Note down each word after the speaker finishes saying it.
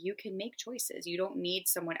You can make choices. You don't need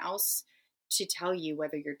someone else to tell you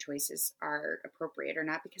whether your choices are appropriate or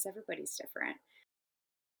not, because everybody's different.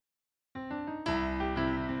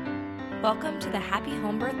 Welcome to the Happy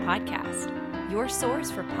Home Birth Podcast, your source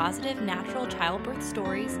for positive natural childbirth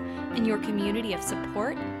stories and your community of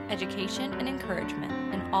support, education, and encouragement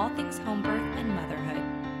in all things home birth and motherhood.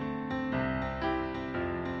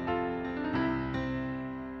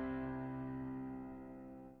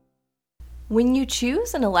 When you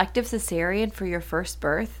choose an elective cesarean for your first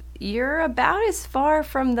birth, you're about as far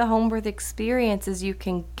from the home birth experience as you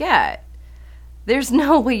can get. There's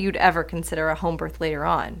no way you'd ever consider a home birth later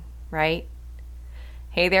on, right?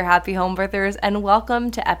 Hey there, happy home birthers, and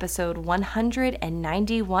welcome to episode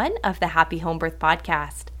 191 of the Happy Home Birth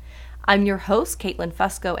Podcast. I'm your host, Caitlin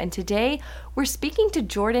Fusco, and today we're speaking to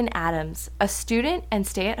Jordan Adams, a student and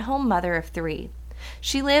stay-at-home mother of 3.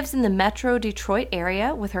 She lives in the Metro Detroit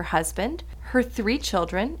area with her husband, her 3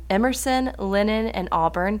 children, Emerson, Lennon, and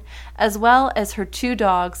Auburn, as well as her 2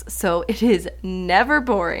 dogs, so it is never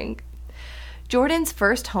boring. Jordan's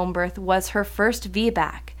first home birth was her first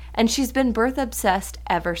VBAC, and she's been birth obsessed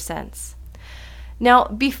ever since. Now,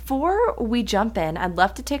 before we jump in, I'd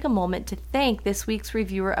love to take a moment to thank this week's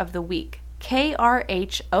reviewer of the week,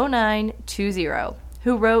 KRH0920,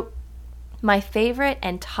 who wrote, "My favorite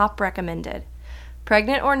and top recommended.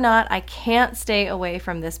 Pregnant or not, I can't stay away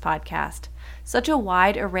from this podcast. Such a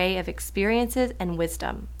wide array of experiences and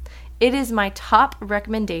wisdom. It is my top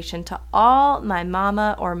recommendation to all my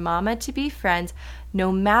mama or mama-to-be friends,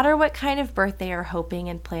 no matter what kind of birth they are hoping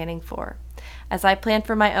and planning for. As I plan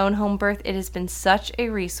for my own home birth, it has been such a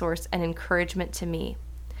resource and encouragement to me."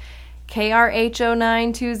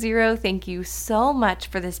 KRH0920, thank you so much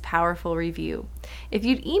for this powerful review. If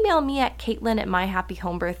you'd email me at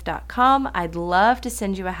caitlin@myhappyhomebirth.com, I'd love to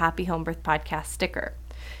send you a Happy Home Birth Podcast sticker.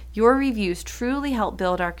 Your reviews truly help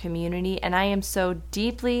build our community, and I am so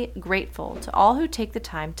deeply grateful to all who take the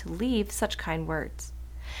time to leave such kind words.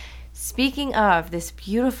 Speaking of this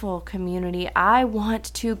beautiful community, I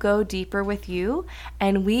want to go deeper with you,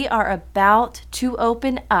 and we are about to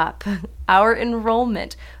open up our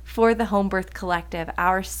enrollment for the Home Birth Collective.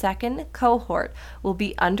 Our second cohort will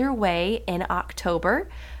be underway in October,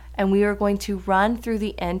 and we are going to run through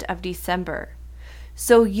the end of December.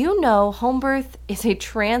 So you know home birth is a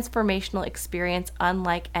transformational experience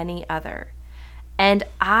unlike any other. And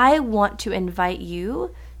I want to invite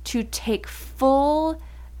you to take full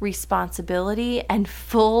responsibility and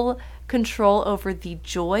full control over the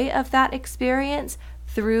joy of that experience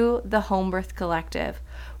through the Home Birth Collective,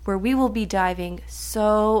 where we will be diving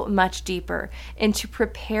so much deeper into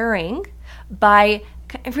preparing by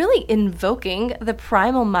really invoking the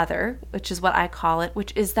primal mother, which is what I call it,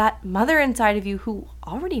 which is that mother inside of you who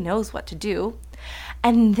already knows what to do.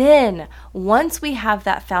 And then once we have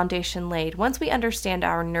that foundation laid, once we understand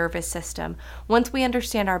our nervous system, once we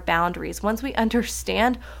understand our boundaries, once we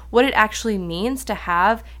understand what it actually means to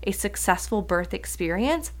have a successful birth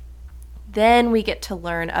experience, then we get to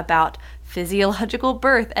learn about physiological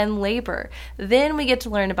birth and labor. Then we get to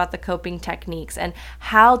learn about the coping techniques and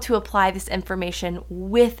how to apply this information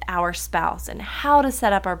with our spouse and how to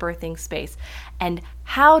set up our birthing space and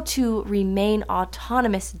how to remain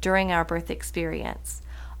autonomous during our birth experience.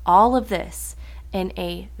 All of this in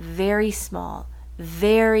a very small,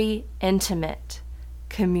 very intimate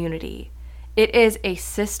community. It is a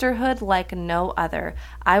sisterhood like no other.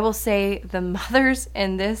 I will say the mothers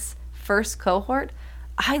in this first cohort,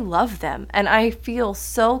 I love them and I feel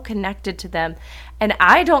so connected to them, and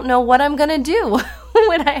I don't know what I'm gonna do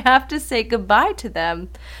when I have to say goodbye to them.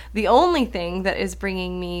 The only thing that is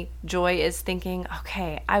bringing me joy is thinking,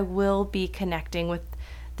 okay, I will be connecting with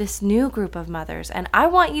this new group of mothers and I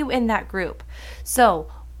want you in that group. So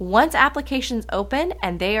once applications open,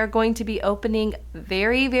 and they are going to be opening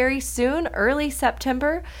very, very soon, early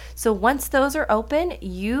September. So once those are open,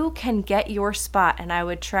 you can get your spot. And I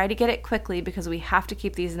would try to get it quickly because we have to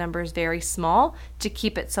keep these numbers very small to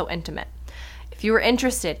keep it so intimate. If you are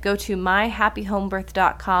interested, go to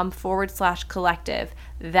myhappyhomebirth.com/collective.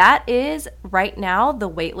 That is right now the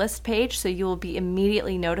waitlist page, so you will be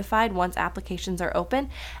immediately notified once applications are open.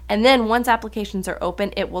 And then once applications are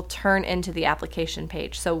open, it will turn into the application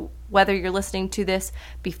page. So whether you're listening to this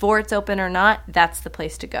before it's open or not, that's the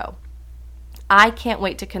place to go. I can't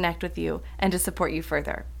wait to connect with you and to support you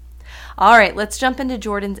further. All right, let's jump into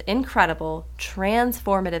Jordan's incredible,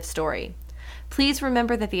 transformative story. Please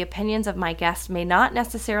remember that the opinions of my guests may not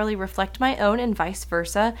necessarily reflect my own and vice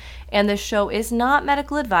versa, and this show is not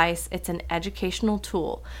medical advice, it's an educational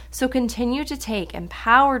tool. So continue to take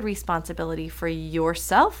empowered responsibility for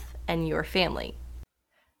yourself and your family.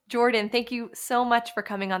 Jordan, thank you so much for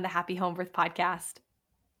coming on the Happy Home Birth podcast.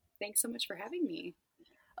 Thanks so much for having me.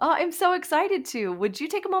 Oh, I'm so excited to. Would you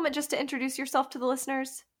take a moment just to introduce yourself to the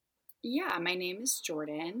listeners? Yeah, my name is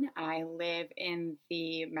Jordan. I live in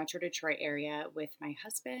the Metro Detroit area with my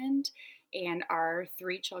husband and our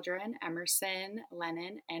 3 children, Emerson,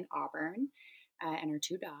 Lennon, and Auburn, and our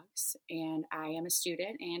 2 dogs. And I am a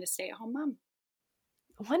student and a stay-at-home mom.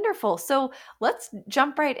 Wonderful. So let's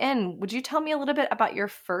jump right in. Would you tell me a little bit about your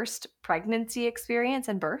first pregnancy experience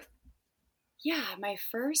and birth? Yeah, my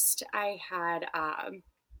first I had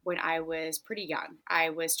when I was pretty young.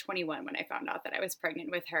 I was 21 when I found out that I was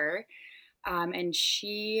pregnant with her. And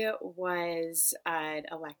she was an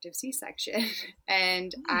elective C-section.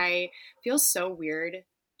 And I feel so weird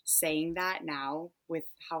saying that now with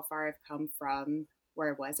how far I've come from where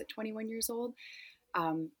I was at 21 years old.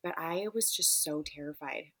 But I was just so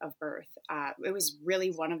terrified of birth. It was really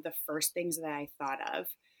one of the first things that I thought of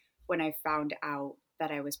when I found out that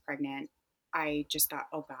I was pregnant. I just thought,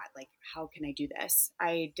 oh God, like, how can I do this?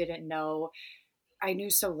 I didn't know. I knew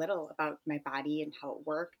so little about my body and how it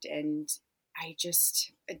worked. And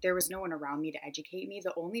there was no one around me to educate me.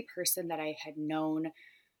 The only person that I had known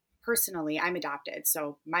personally, I'm adopted.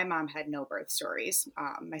 So my mom had no birth stories.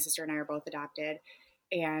 My sister and I are both adopted.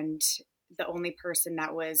 And the only person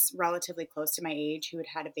that was relatively close to my age who had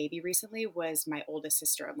had a baby recently was my oldest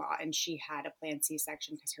sister-in-law. And she had a planned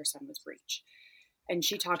C-section because her son was breech. And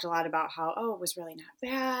she talked a lot about how, oh, it was really not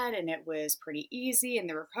bad and it was pretty easy and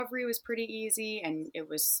the recovery was pretty easy and it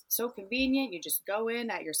was so convenient. You just go in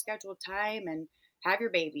at your scheduled time and have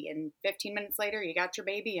your baby, and 15 minutes later you got your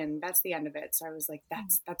baby, and that's the end of it. So I was like,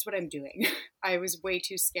 that's what I'm doing. I was way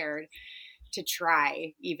too scared to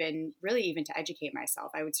try even to educate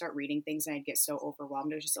myself. I would start reading things and I'd get so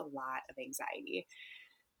overwhelmed. It was just a lot of anxiety.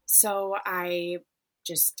 So I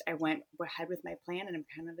went ahead with my plan, and I'm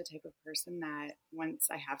kind of the type of person that once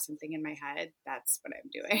I have something in my head, that's what I'm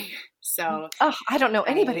doing. So, I don't know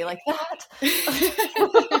anybody like that.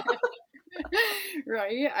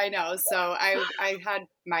 Right. I know. So I had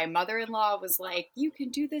my mother-in-law was like, you can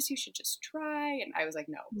do this. You should just try. And I was like,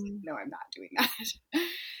 no, I'm not doing that.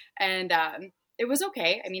 And, it was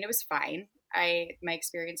okay. I mean, it was fine. My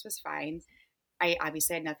experience was fine. I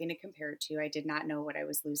obviously had nothing to compare it to. I did not know what I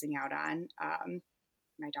was losing out on.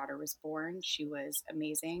 My daughter was born. She was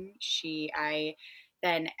amazing. I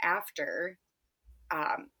then after,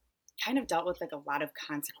 kind of dealt with like a lot of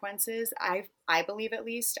consequences. I believe at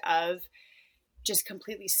least of just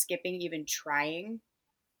completely skipping even trying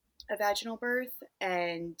a vaginal birth.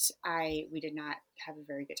 And we did not have a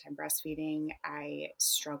very good time breastfeeding. I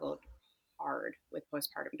struggled hard with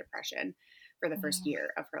postpartum depression for the first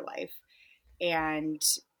year of her life. And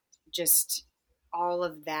just all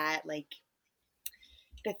of that, like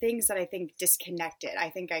the things that I think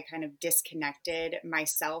I kind of disconnected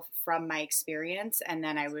myself from my experience. And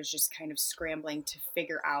then I was just kind of scrambling to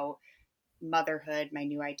figure out motherhood, my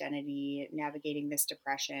new identity, navigating this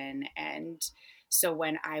depression. And so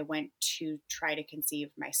when I went to try to conceive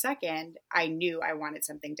my second, I knew I wanted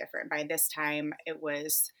something different. By this time, it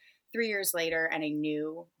was 3 years later, and I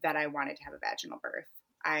knew that I wanted to have a vaginal birth.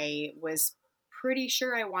 I was pretty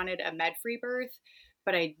sure I wanted a med-free birth,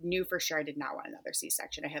 but I knew for sure I did not want another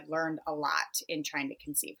C-section. I had learned a lot in trying to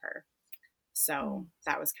conceive her. So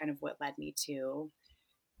that was kind of what led me to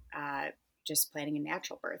just planning a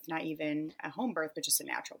natural birth, not even a home birth, but just a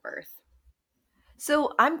natural birth.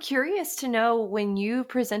 So I'm curious to know, when you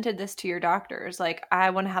presented this to your doctors, like, I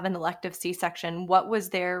want to have an elective C-section, what was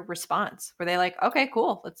their response? Were they like, okay,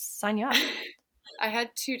 cool, let's sign you up? I had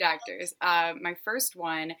 2 doctors. My first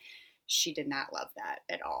one, she did not love that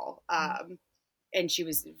at all. And she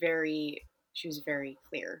was very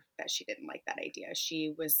clear that she didn't like that idea.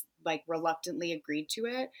 She was like reluctantly agreed to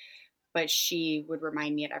it, but she would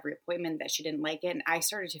remind me at every appointment that she didn't like it. And I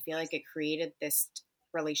started to feel like it created this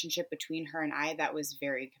relationship between her and I that was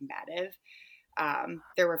very combative.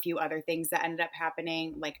 There were a few other things that ended up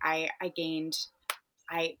happening. Like I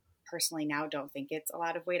personally now don't think it's a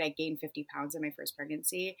lot of weight. I gained 50 pounds in my first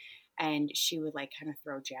pregnancy, and she would like kind of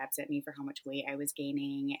throw jabs at me for how much weight I was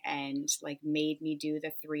gaining, and like made me do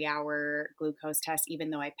the 3-hour glucose test, even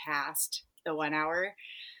though I passed the 1 hour,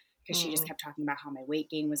 because she just kept talking about how my weight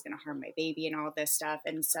gain was going to harm my baby and all this stuff.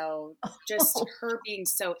 And so just her being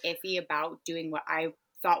so iffy about doing what I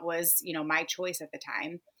thought was, my choice at the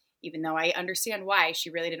time, even though I understand why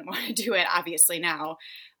she really didn't want to do it, obviously now.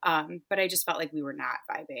 But I just felt like we were not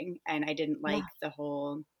vibing, and I didn't like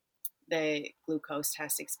the glucose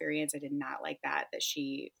test experience. I did not like that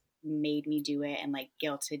she made me do it and like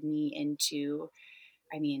guilted me into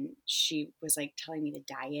I mean, she was like telling me to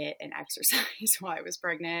diet and exercise while I was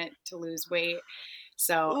pregnant to lose weight.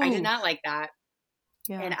 So I did Ooh, not like that.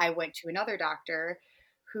 yeah. And I went to another doctor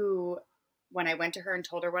who, when I went to her and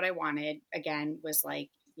told her what I wanted, again, was like,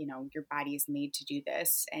 your body is made to do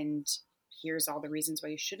this. And here's all the reasons why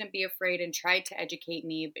you shouldn't be afraid, and tried to educate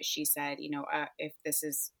me. But she said, if this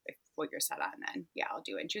is what you're set on, then yeah, I'll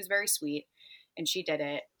do it. And she was very sweet, and she did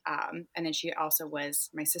it. And then she also was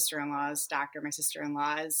my sister-in-law's doctor. My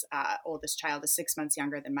sister-in-law's oldest child is 6 months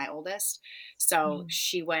younger than my oldest. So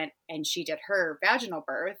she went and she did her vaginal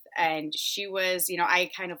birth, and she was, I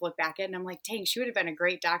kind of look back at it and I'm like, dang, she would have been a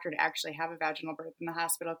great doctor to actually have a vaginal birth in the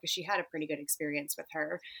hospital, because she had a pretty good experience with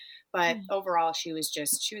her. But overall, she was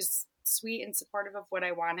sweet and supportive of what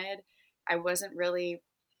I wanted. I wasn't really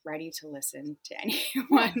ready to listen to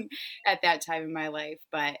anyone at that time in my life,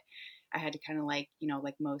 but I had to kind of like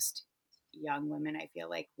most young women, I feel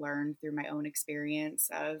like, learn through my own experience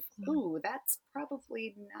of, ooh, that's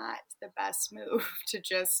probably not the best move to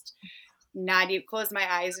just not even close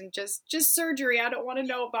my eyes and just surgery. I don't want to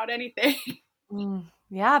know about anything.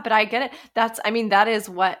 Yeah, but I get it. That is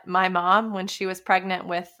what my mom, when she was pregnant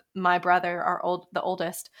with my brother, the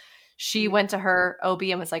oldest, she went to her OB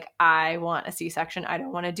and was like, I want a C-section. I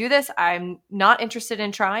don't want to do this. I'm not interested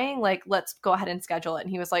in trying. Like, let's go ahead and schedule it. And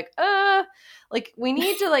he was like, you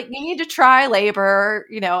need to try labor,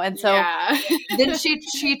 And so Yeah. then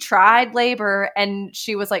she tried labor, and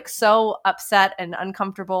she was like so upset and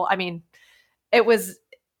uncomfortable. I mean, it was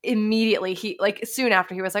immediately, soon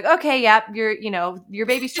after, he was like, okay, yeah, your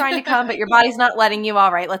baby's trying to come, but your body's not letting you.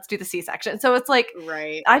 All right, let's do the C-section. So it's like,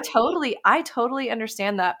 Right. I totally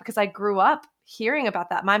understand that, because I grew up hearing about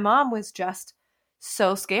that. My mom was just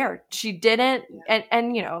so scared. She didn't,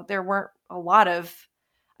 and there weren't a lot of,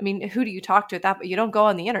 I mean, who do you talk to at that? But you don't go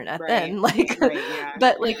on the internet then, Right, yeah.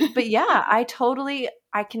 but yeah,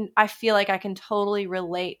 I feel like I can totally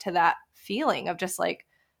relate to that feeling of just like,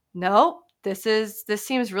 nope, this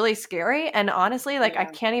seems really scary. And honestly, like, I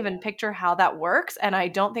can't even picture how that works. And I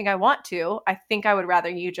don't think I want to. I think I would rather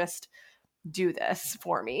you just do this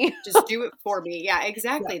for me. Just do it for me. Yeah,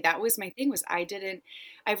 exactly. Yeah. That was my thing, was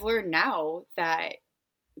I've learned now that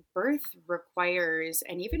birth requires,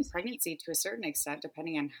 and even pregnancy to a certain extent,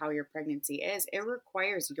 depending on how your pregnancy is, it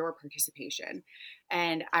requires your participation.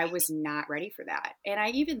 And I was not ready for that. And I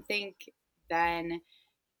even think then,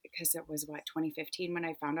 because it was 2015 when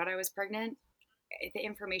I found out I was pregnant, the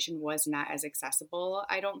information was not as accessible,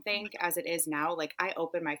 I don't think, as it is now. Like, I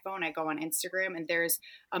open my phone, I go on Instagram, and there's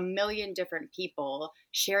a million different people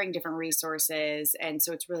sharing different resources. And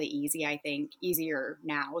so it's really easy, I think, easier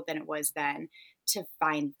now than it was then, to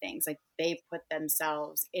find things. Like, they put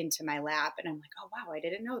themselves into my lap, and I'm like, oh wow, I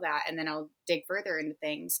didn't know that. And then I'll dig further into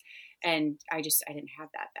things. And I didn't have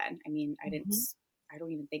that then. I mean, I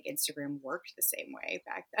don't even think Instagram worked the same way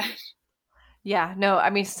back then. Yeah, no,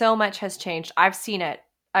 I mean, so much has changed. I've seen it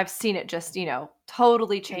just,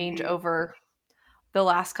 totally change over the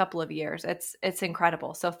last couple of years. It's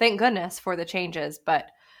incredible. So thank goodness for the changes,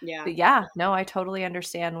 but yeah, no, I totally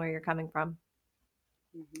understand where you're coming from.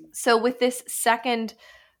 So with this second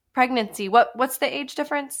pregnancy, what's the age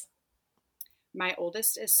difference? My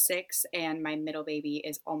oldest is 6, and my middle baby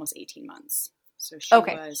is almost 18 months. So she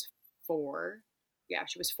was 4. Yeah,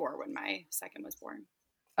 she was 4 when my second was born.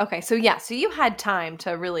 Okay, so yeah, so you had time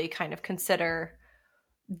to really kind of consider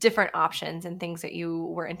different options and things that you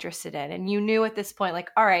were interested in. And you knew at this point, like,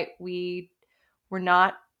 all right, we're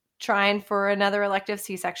not trying for another elective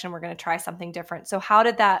C-section. We're going to try something different. So how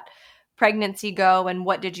did that pregnancy go, and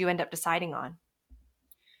what did you end up deciding on?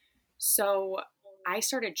 So I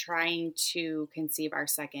started trying to conceive our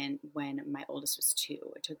second when my oldest was 2.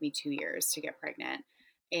 It took me 2 years to get pregnant.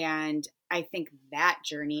 And I think that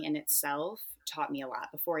journey in itself taught me a lot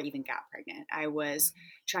before I even got pregnant. I was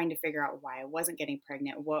trying to figure out why I wasn't getting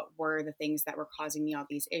pregnant. What were the things that were causing me all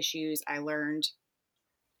these issues? I learned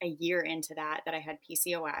a year into that I had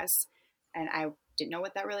PCOS, and I didn't know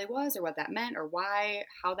what that really was, or what that meant, or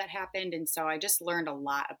how that happened. And so I just learned a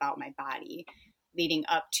lot about my body leading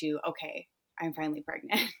up to, okay, I'm finally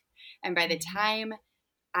pregnant. And by the time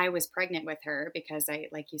I was pregnant with her, because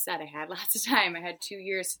like you said, I had lots of time. I had 2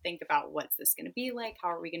 years to think about, what's this going to be like? How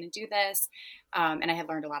are we going to do this? And I had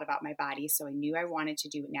learned a lot about my body. So I knew I wanted to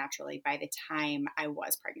do it naturally by the time I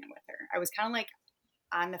was pregnant with her. I was kind of like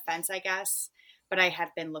on the fence, I guess, but I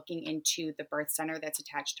have been looking into the birth center that's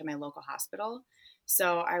attached to my local hospital.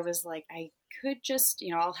 So I was like, I could just,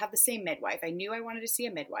 I'll have the same midwife. I knew I wanted to see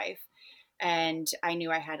a midwife. And I knew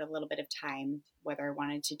I had a little bit of time, whether I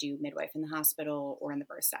wanted to do midwife in the hospital or in the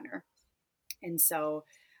birth center. And so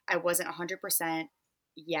I wasn't 100%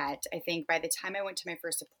 yet. I think by the time I went to my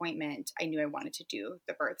first appointment, I knew I wanted to do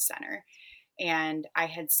the birth center. And I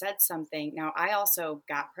had said something. Now, I also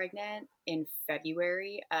got pregnant in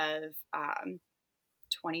February of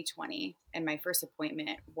 2020. And my first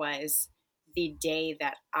appointment was the day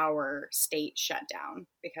that our state shut down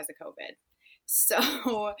because of COVID.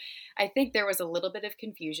 So I think there was a little bit of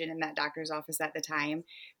confusion in that doctor's office at the time,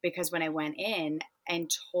 because when I went in and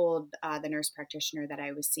told the nurse practitioner that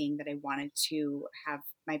I was seeing that I wanted to have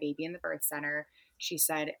my baby in the birth center, she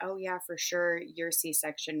said, "Oh yeah, for sure. Your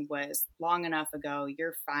C-section was long enough ago.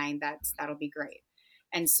 You're fine. That'll be great."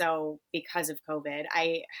 And so because of COVID,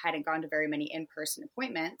 I hadn't gone to very many in-person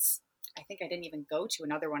appointments. I think I didn't even go to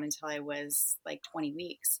another one until I was like 20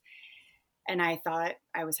 weeks. And I thought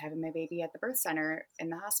I was having my baby at the birth center in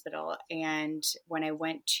the hospital. And when I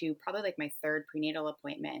went to probably like my third prenatal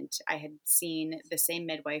appointment, I had seen the same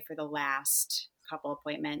midwife for the last couple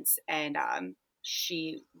appointments. And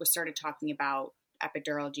she started talking about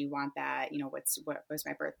epidural. Do you want that? What was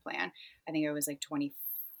my birth plan? I think it was like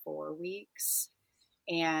 24 weeks.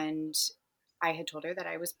 And I had told her that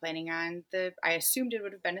I was planning on I assumed it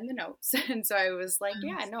would have been in the notes. And so I was like,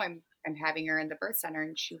 yeah, no, I'm having her in the birth center.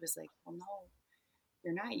 And she was like, well, no,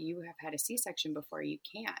 you're not. You have had a C-section before. You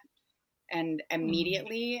can't. And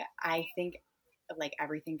immediately I think like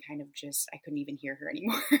everything kind of just, I couldn't even hear her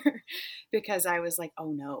anymore because I was like,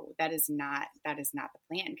 oh no, that is not the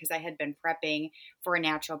plan. Because I had been prepping for a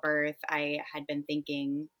natural birth. I had been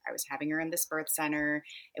thinking I was having her in this birth center.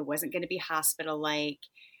 It wasn't going to be hospital-like.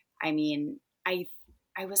 I mean, I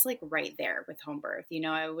was like right there with home birth.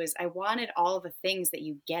 I wanted all the things that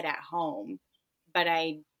you get at home, but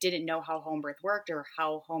I didn't know how home birth worked or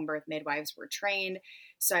how home birth midwives were trained.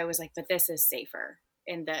 So I was like, but this is safer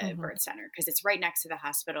in the birth center because it's right next to the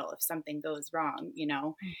hospital if something goes wrong,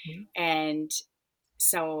 And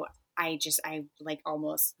so I like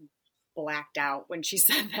almost blacked out when she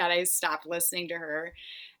said that. I stopped listening to her.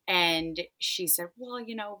 And she said, well,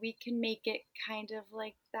 we can make it kind of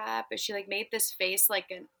like that. But she like made this face like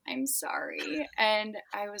I'm sorry. And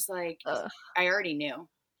I was like, I already knew.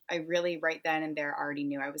 I really right then and there already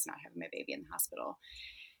knew I was not having my baby in the hospital.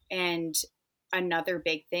 And another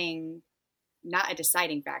big thing, not a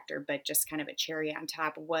deciding factor, but just kind of a cherry on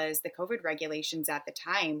top, was the COVID regulations at the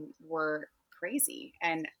time were crazy.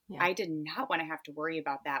 And I did not want to have to worry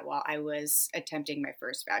about that while I was attempting my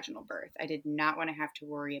first vaginal birth. I did not want to have to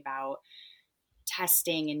worry about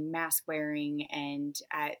testing and mask wearing. And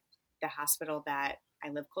at the hospital that I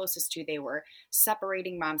live closest to, they were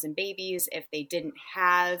separating moms and babies if they didn't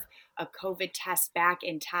have a COVID test back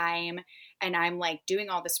in time. And I'm like doing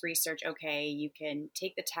all this research. Okay, you can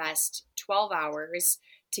take the test 12 hours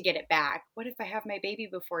to get it back. What if I have my baby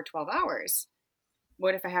before 12 hours?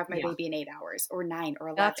 What if I have my baby in 8 hours or 9 or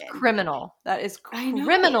 11? That's criminal. That is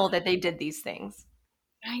criminal that they did these things.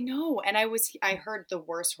 I know. And I heard the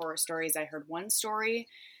worst horror stories. I heard one story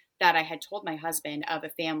that I had told my husband of a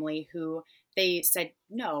family who they said,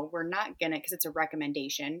 no, we're not going to, because it's a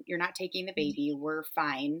recommendation. You're not taking the baby. We're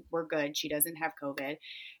fine. We're good. She doesn't have COVID.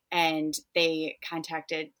 And they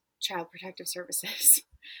contacted Child Protective Services.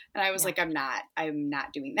 And I was like, I'm not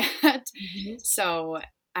doing that. So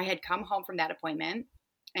I had come home from that appointment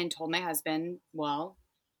and told my husband, well,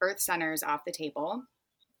 birth center is off the table.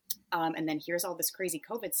 And then here's all this crazy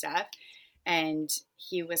COVID stuff. And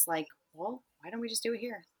he was like, well, why don't we just do it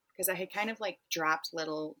here? Because I had kind of like dropped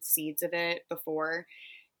little seeds of it before.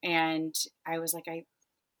 And I was like, I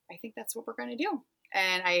think that's what we're going to do.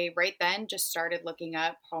 And I right then just started looking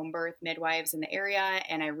up home birth midwives in the area.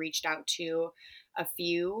 And I reached out to a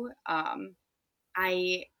few.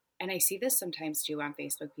 And I see this sometimes too on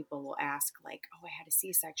Facebook. People will ask like, oh, I had a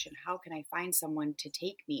C-section. How can I find someone to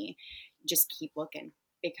take me? Just keep looking,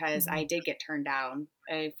 because I did get turned down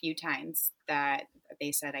a few times that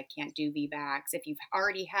they said I can't do VBACs. If you've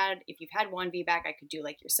had one VBAC, I could do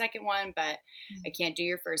like your second one, but I can't do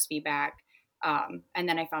your first VBAC. And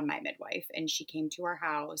then I found my midwife, and she came to our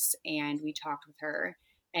house and we talked with her,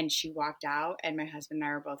 and she walked out, and my husband and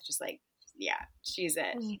I were both just like, yeah, she's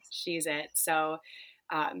it. She's it. So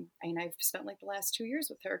I've spent like the last 2 years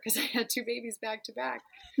with her because I had 2 babies back to back.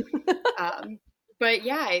 But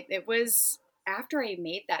yeah, it was after I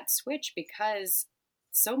made that switch, because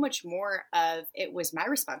so much more of it was my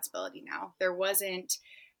responsibility now. There wasn't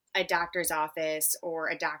a doctor's office or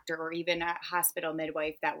a doctor or even a hospital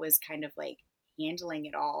midwife that was kind of like handling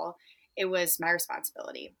it all. It was my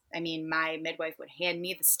responsibility. I mean, my midwife would hand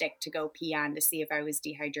me the stick to go pee on to see if I was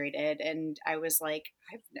dehydrated. And I was like,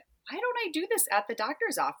 why don't I do this at the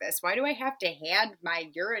doctor's office? Why do I have to hand my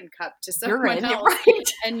urine cup to someone else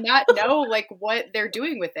and not know like what they're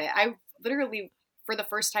doing with it? I literally for the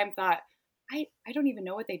first time thought, I don't even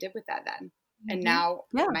know what they did with that then. And Mhm. now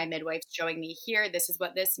Yeah. my midwife's showing me, here, this is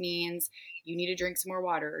what this means. You need to drink some more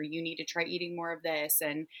water, or you need to try eating more of this.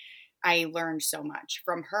 And I learned so much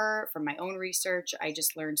from her, from my own research. I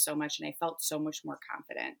just learned so much, and I felt so much more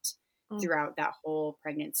confident Mm. throughout that whole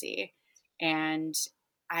pregnancy. And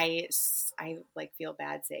I like feel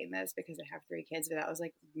bad saying this because I have 3 kids, but that was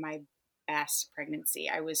like my best pregnancy.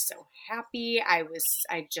 I was so happy. I was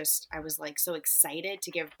like so excited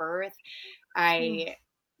to give birth. I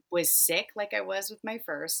was sick like I was with my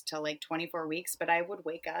first till like 24 weeks, but I would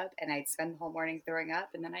wake up and I'd spend the whole morning throwing up,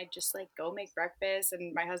 and then I'd just like go make breakfast.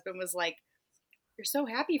 And my husband was like, "You're so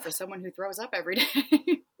happy for someone who throws up every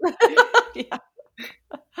day." Yeah.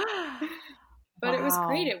 But it was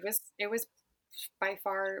great. Wow. It was by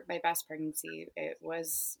far my best pregnancy. It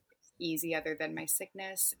was easy other than my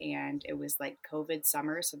sickness, and it was like COVID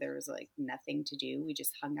summer, so there was like nothing to do. We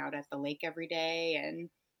just hung out at the lake every day, and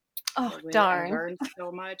Oh, I darn. learned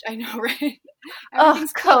so much. I know, right? Oh,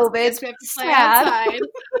 Everything's closed because COVID. we have to play Sad.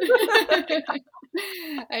 outside.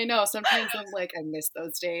 I know. Sometimes I'm like, I miss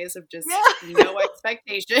those days of just Yeah. no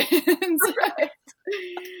expectations, right?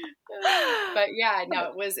 But yeah,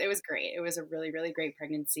 no, it was great. It was a really, really great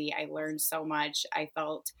pregnancy. I learned so much. I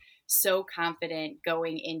felt so confident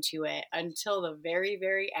going into it until the very,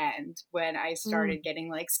 very end, when I started getting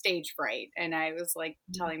like stage fright. And I was like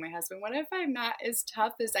telling my husband, what if I'm not as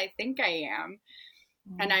tough as I think I am?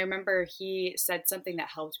 And I remember he said something that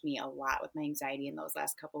helped me a lot with my anxiety in those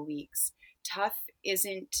last couple weeks. Tough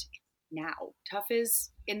isn't now. Tough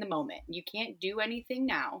is in the moment. You can't do anything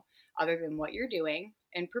now other than what you're doing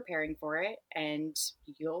and preparing for it. And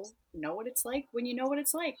you'll know what it's like when you know what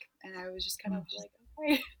it's like. And I was just kind of like,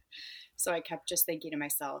 okay. So I kept just thinking to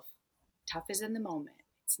myself, tough is in the moment.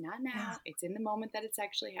 It's not now. Yeah. It's in the moment that it's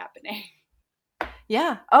actually happening.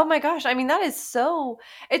 Yeah. Oh my gosh. I mean, it's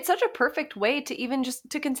such a perfect way to even just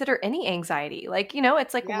to consider any anxiety. Like,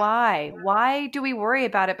 it's like, Yeah. why do we worry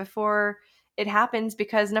about it before it happens?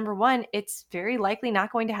 Because number one, it's very likely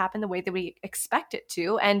not going to happen the way that we expect it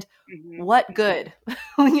to. And Mm-hmm. what good,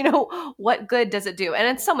 what good does it do? And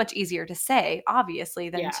it's so much easier to say, obviously,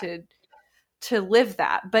 than to live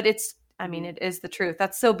that. But I mean, it is the truth.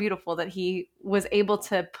 That's so beautiful that he was able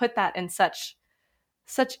to put that in such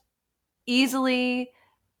easy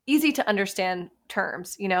to understand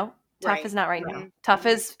terms. Tough Right. is not right now. Tough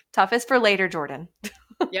is for later, Jordan.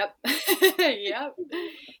 Yep. Yep.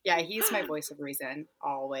 Yeah, he's my voice of reason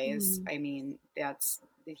always. I mean,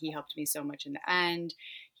 he helped me so much in the end.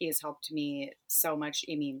 He has helped me so much.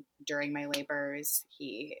 I mean, during my labors,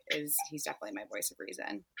 he's definitely my voice of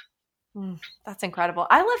reason. That's incredible.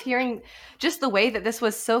 I love hearing just the way that this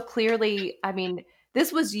was so clearly, I mean,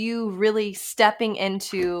 this was you really stepping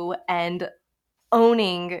into and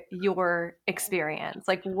owning your experience.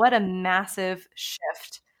 Like, what a massive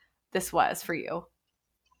shift this was for you.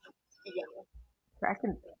 Yeah.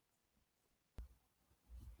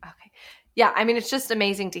 Okay. Yeah, I mean, it's just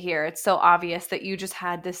amazing to hear. It's so obvious that you just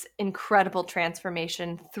had this incredible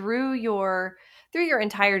transformation through your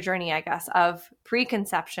entire journey, I guess, of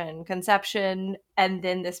preconception, conception, and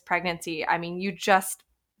then this pregnancy. I mean, you just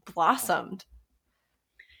blossomed.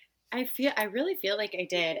 I really feel like I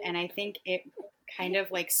did, and I think it kind of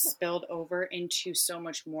like spilled over into so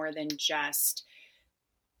much more than just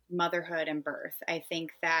motherhood and birth. I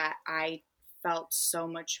think that I felt so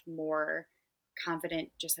much more confident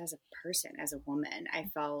just as a person, as a woman. I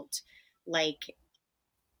felt like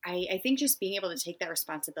I think just being able to take that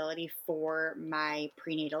responsibility for my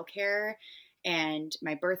prenatal care and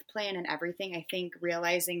my birth plan and everything, I think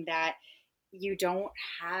realizing that you don't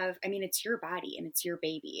have, I mean, it's your body and it's your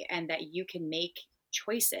baby, and that you can make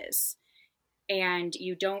choices and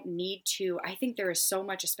you don't need to. I think there is so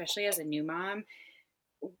much, especially as a new mom,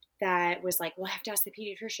 that was like, well, I have to ask the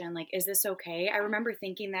pediatrician, like, is this okay? I remember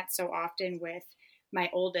thinking that so often with my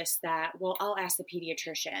oldest that, well, I'll ask the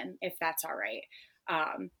pediatrician if that's all right.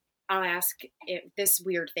 I'll ask if this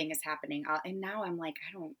weird thing is happening. And now I'm like,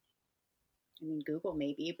 I mean, Google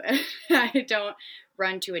maybe, but I don't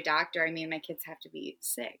run to a doctor. I mean, my kids have to be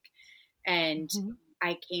sick. And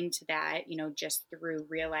I came to that, just through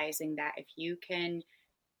realizing that if you can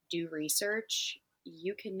do research,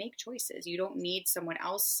 you can make choices. You don't need someone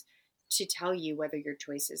else to tell you whether your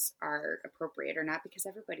choices are appropriate or not, because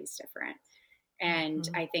everybody's different. And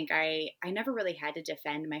I think I never really had to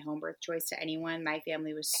defend my home birth choice to anyone. My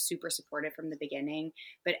family was super supportive from the beginning,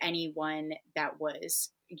 but anyone that was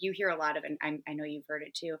you hear a lot of, and I know you've heard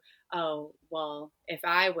it too. Oh, well, if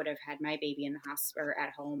I would have had my baby in the hospital or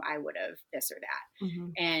at home, I would have this or that. Mm-hmm.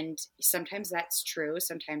 And sometimes that's true.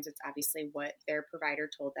 Sometimes it's obviously what their provider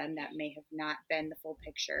told them that may have not been the full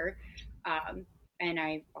picture. And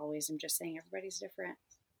I always am just saying everybody's different.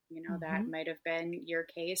 You know, that might have been your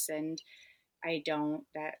case, and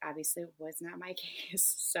that obviously was not my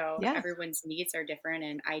case. So everyone's needs are different,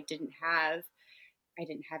 and I didn't have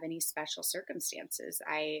any special circumstances.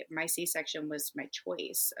 My C-section was my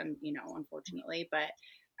choice, you know, unfortunately, but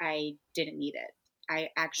I didn't need it. I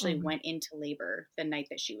actually went into labor the night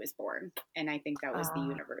that she was born. And I think that was the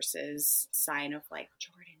universe's sign of like,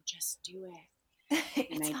 Jordan, just do it.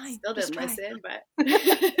 And I fine. Still just didn't try. listen, but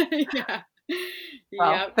yeah.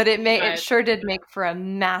 Well, Yep. but it sure did make for a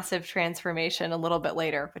massive transformation a little bit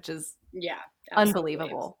later, which is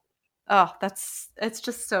unbelievable. Oh, it's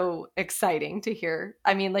just so exciting to hear.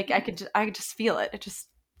 I mean, like I just feel it. It just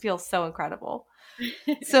feels so incredible.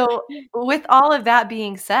 So with all of that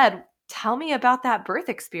being said, tell me about that birth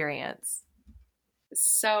experience.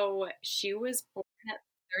 So she was born at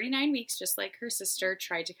 39 weeks, just like her sister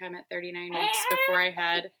tried to come at 39 weeks before I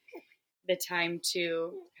had the time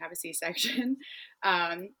to have a C-section.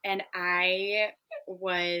 And I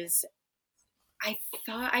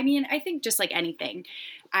think just like anything,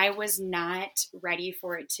 I was not ready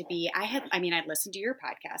for it to be. I'd listened to your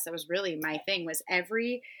podcast. That was really my thing, was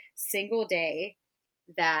every single day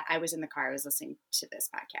that I was in the car, I was listening to this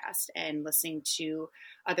podcast and listening to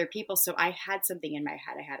other people. So I had something in my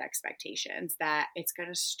head. I had expectations that it's going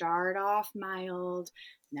to start off mild,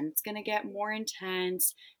 and then it's going to get more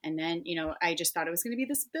intense. And then, you know, I just thought it was going to be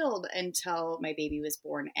this build until my baby was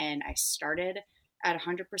born. And I started at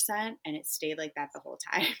 100% and it stayed like that the whole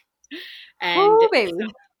time. And baby.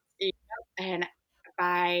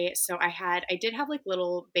 I did have like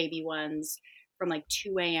little baby ones from like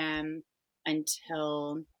 2 a.m.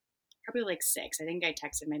 until probably like 6. I think I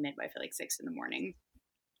texted my midwife at like 6 in the morning.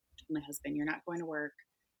 My husband, you're not going to work.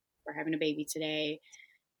 We're having a baby today.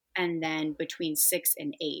 And then between 6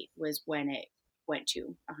 and 8 was when it went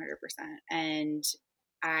to 100%. And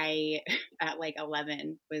I, at like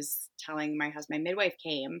 11, was telling my husband, my midwife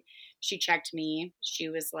came, she checked me. She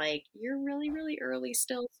was like, you're really, really early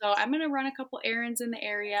still. So I'm going to run a couple errands in the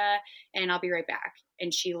area and I'll be right back.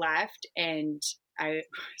 And she left, and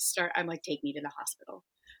I'm like, take me to the hospital.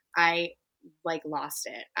 I like lost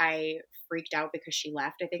it. I freaked out because she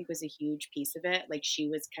left, I think was a huge piece of it. Like she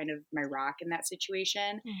was kind of my rock in that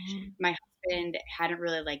situation. My husband hadn't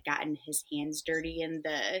really like gotten his hands dirty in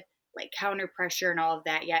the like counter pressure and all of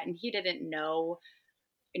that yet. And he didn't know,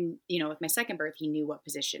 and you know, with my second birth, he knew what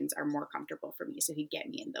positions are more comfortable for me. So he'd get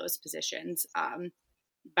me in those positions.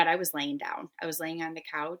 But I was laying down. I was laying on the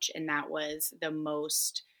couch, and that was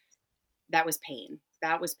pain.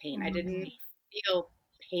 That was pain. I didn't feel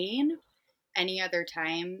pain any other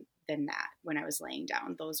time than that when I was laying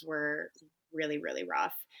down. Those were really, really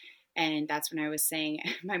rough. And that's when I was saying,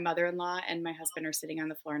 my mother-in-law and my husband are sitting on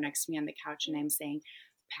the floor next to me on the couch, and I'm saying,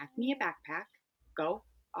 pack me a backpack. Go,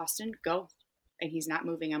 Austin, go. And he's not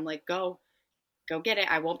moving. I'm like, go get it.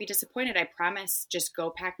 I won't be disappointed. I promise. Just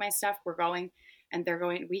go pack my stuff. We're going. And they're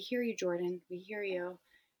going, we hear you, Jordan. We hear you.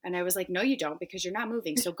 And I was like, no, you don't, because you're not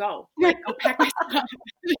moving. So go. Like, go pack my stuff.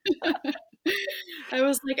 I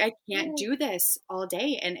was like, I can't do this all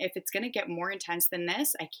day. And if it's going to get more intense than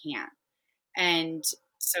this, I can't. And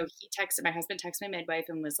so my husband texted my midwife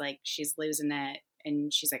and was like, she's losing it.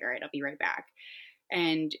 And she's like, all right, I'll be right back.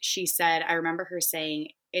 And she said, I remember her saying,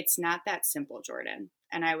 it's not that simple, Jordan.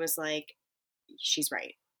 And I was like, she's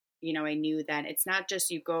right. You know, I knew that it's not just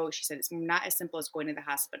you go, she said, it's not as simple as going to the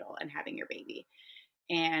hospital and having your baby.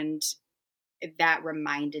 And that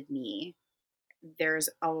reminded me, there's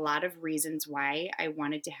a lot of reasons why I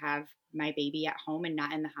wanted to have my baby at home and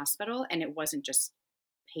not in the hospital. And it wasn't just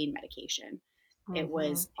pain medication. It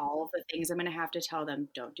was all of the things I'm going to have to tell them,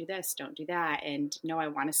 don't do this, don't do that. And no, I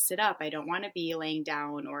want to sit up. I don't want to be laying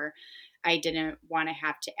down, or I didn't want to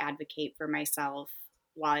have to advocate for myself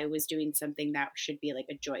while I was doing something that should be like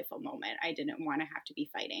a joyful moment. I didn't want to have to be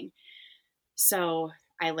fighting. So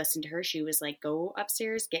I listened to her. She was like, go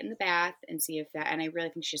upstairs, get in the bath and see if that, and I really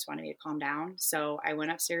think she just wanted me to calm down. So I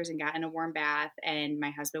went upstairs and got in a warm bath, and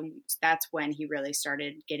my husband, that's when he really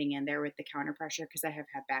started getting in there with the counter pressure, because I have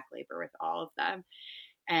had back labor with all of them.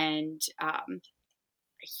 And I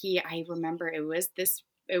remember it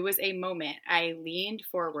was a moment. I leaned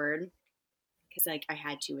forward, because like I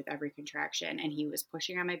had to with every contraction, and he was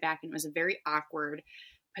pushing on my back, and it was a very awkward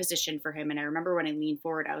position for him. And I remember when I leaned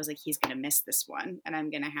forward, I was like, he's going to miss this one, and I'm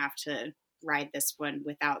going to have to ride this one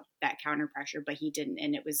without that counter pressure, but he didn't.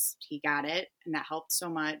 And he got it, and that helped so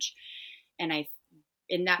much. And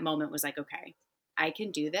in that moment was like, okay, I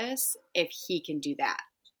can do this if he can do that.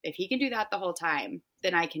 If he can do that the whole time,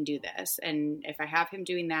 then I can do this. And if I have him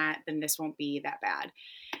doing that, then this won't be that bad.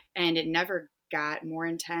 And it never got more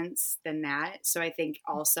intense than that. So I think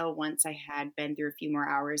also once I had been through a few more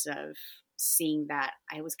hours of seeing that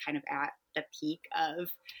I was kind of at the peak of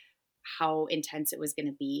how intense it was going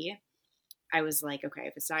to be, I was like, okay,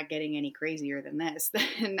 if it's not getting any crazier than this,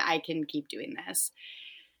 then I can keep doing this.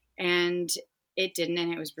 And it didn't.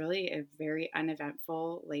 And it was really a very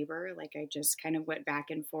uneventful labor. Like I just kind of went back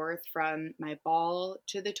and forth from my ball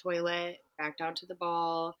to the toilet, back down to the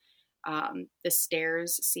ball. The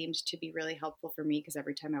stairs seemed to be really helpful for me because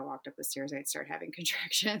every time I walked up the stairs, I'd start having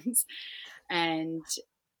contractions. And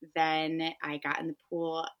then I got in the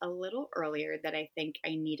pool a little earlier than I think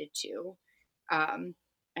I needed to.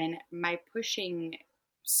 And my pushing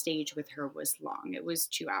stage with her was long. It was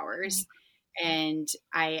 2 hours. And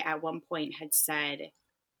I, at one point, had said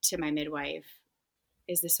to my midwife,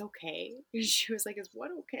 is this okay? And she was like, is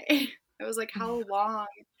what okay? I was like, how long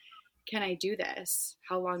can I do this?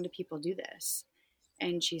 How long do people do this?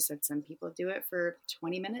 And she said, some people do it for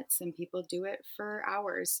 20 minutes, some people do it for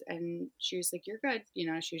hours. And she was like, you're good.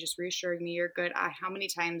 You know, she was just reassuring me, you're good. How many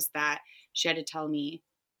times that she had to tell me,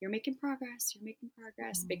 you're making progress,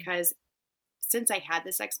 because since I had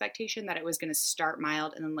this expectation that it was going to start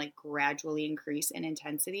mild and then like gradually increase in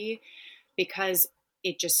intensity, because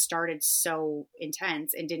it just started so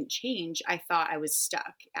intense and didn't change, I thought I was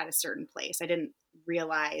stuck at a certain place. I didn't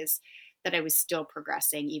realize that I was still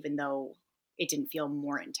progressing, even though it didn't feel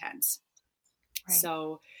more intense. Right.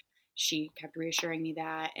 So she kept reassuring me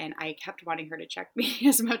that, and I kept wanting her to check me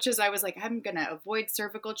as much as I was like, I'm going to avoid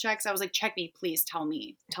cervical checks. I was like, check me, please. Tell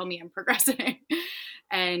me I'm progressing.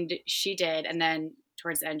 And she did. And then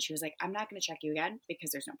towards the end, she was like, I'm not going to check you again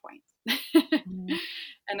because there's no point. Mm-hmm.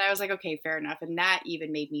 And I was like, okay, fair enough. And that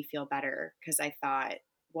even made me feel better because I thought,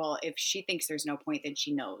 well, if she thinks there's no point, then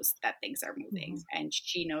she knows that things are moving, mm-hmm. and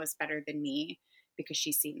she knows better than me because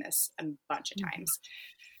she's seen this a bunch of times.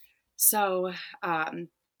 Mm-hmm. So,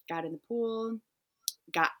 got in the pool,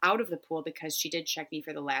 got out of the pool because she did check me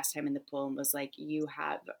for the last time in the pool and was like, you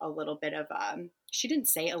have a little bit of, she didn't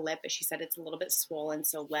say a lip, but she said it's a little bit swollen.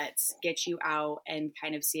 So let's get you out and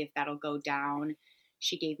kind of see if that'll go down.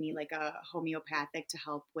 She gave me like a homeopathic to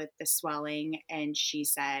help with the swelling. And she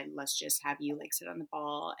said, let's just have you like sit on the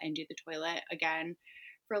ball and do the toilet again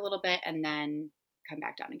for a little bit and then come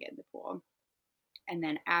back down and get in the pool. And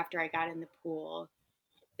then after I got in the pool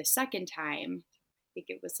the second time, I think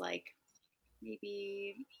it was like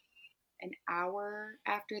maybe an hour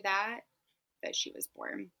after that she was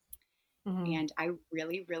born. Mm-hmm. And I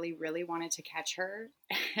really, really, really wanted to catch her.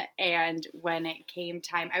 And when it came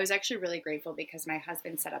time, I was actually really grateful because my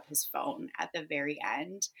husband set up his phone at the very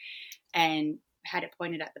end and had it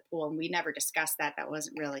pointed at the pool. And we never discussed that. We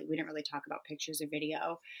didn't really talk about pictures or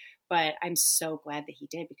video, but I'm so glad that he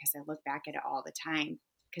did because I look back at it all the time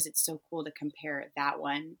because it's so cool to compare that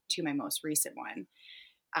one to my most recent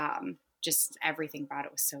one. Just everything about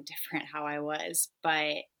it was so different how I was.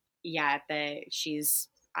 But yeah, she's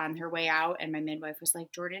on her way out and my midwife was like,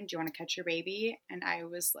 Jordan, do you want to catch your baby? And I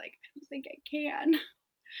was like, I don't think I can.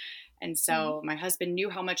 And so my husband knew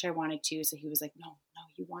how much I wanted to. So he was like, no,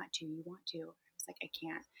 you want to. I was like, I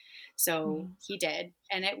can't. So he did.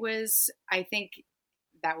 And I think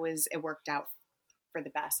it worked out for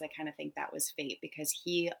the best. I kind of think that was fate because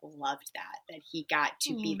he loved that he got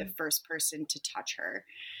to be the first person to touch her.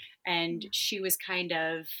 And she was kind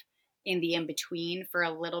of in the in-between for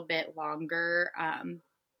a little bit longer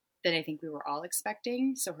than I think we were all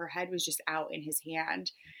expecting. So her head was just out in his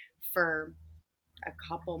hand for a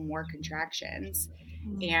couple more contractions.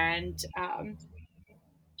 And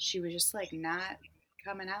she was just like not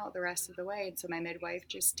coming out the rest of the way. And so my midwife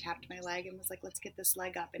just tapped my leg and was like, let's get this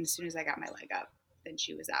leg up. And as soon as I got my leg up, then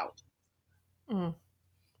she was out.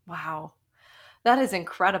 Wow. That is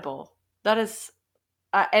incredible. That is...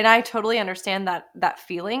 and I totally understand that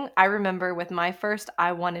feeling. I remember with my first,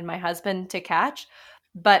 I wanted my husband to catch,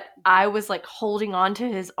 but I was like holding on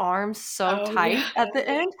to his arms so tight at the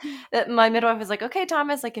end that my midwife was like, okay,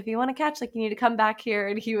 Thomas, like if you want to catch, like you need to come back here.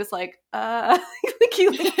 And he was like, like he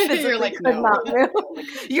like physically like, could no. not move. Like,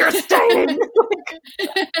 you're staying.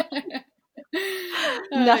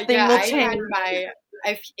 Nothing will change.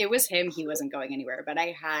 It was him. He wasn't going anywhere, but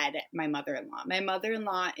I had my mother-in-law. My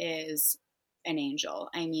mother-in-law is an angel.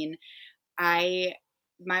 I mean,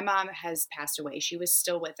 my mom has passed away. She was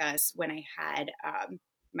still with us when I had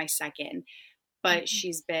my second, but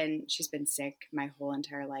she's been sick my whole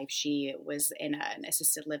entire life. She was in an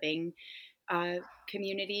assisted living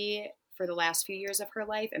community for the last few years of her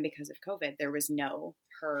life, and because of COVID, there was no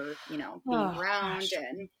her, being around. Gosh.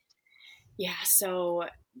 And yeah, so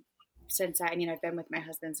I've been with my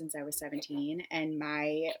husband since I was 17, and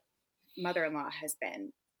my mother-in-law has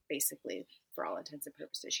been basically, for all intents and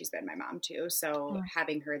purposes, she's been my mom too. So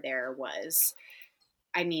having her there was,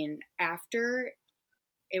 after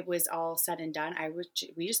it was all said and done,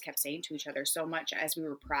 we just kept saying to each other so much as we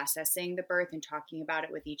were processing the birth and talking about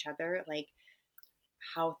it with each other, like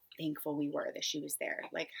how thankful we were that she was there,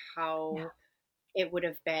 like how it would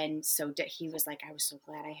have been he was like, I was so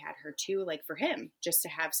glad I had her too, like for him, just to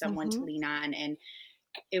have someone to lean on. And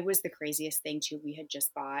it was the craziest thing too. We had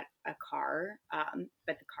just bought a car,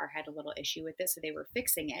 but the car had a little issue with it. So they were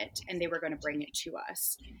fixing it and they were going to bring it to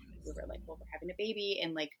us. We were like, well, we're having a baby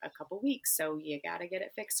in like a couple weeks, so you got to get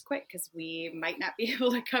it fixed quick because we might not be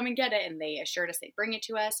able to come and get it. And they assured us they'd bring it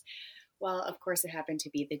to us. Well, of course, it happened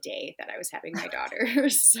to be the day that I was having my daughter.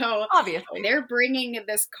 So Obviously they're bringing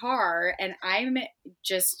this car and I'm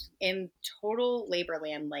just in total labor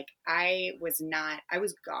land. Like I was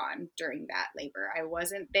gone during that labor. I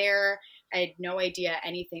wasn't there. I had no idea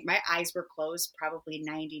anything. My eyes were closed probably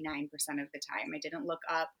 99% of the time. I didn't look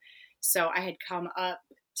up. So I had come up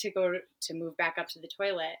to go to move back up to the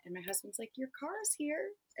toilet. And my husband's like, your car's here.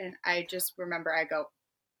 And I just remember I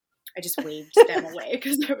just waved them away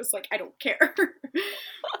because I was like, I don't care.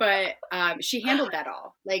 But she handled that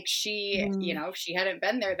all. Like she, if she hadn't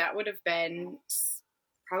been there, that would have been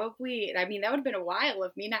probably, that would have been a while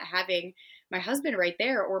of me not having my husband right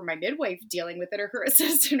there or my midwife dealing with it or her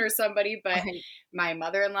assistant or somebody. But my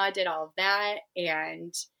mother-in-law did all of that.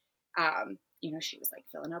 And, she was like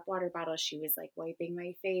filling up water bottles. She was like wiping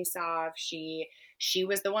my face off. She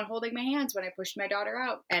was the one holding my hands when I pushed my daughter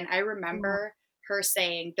out. And I remember her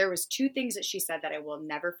saying, there was two things that she said that I will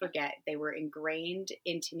never forget. They were ingrained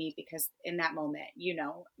into me because in that moment, you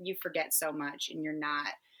forget so much and you're not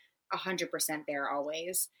 100% there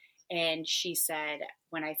always. And she said,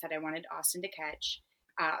 when I said I wanted Austin to catch,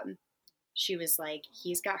 she was like,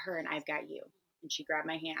 he's got her and I've got you. And she grabbed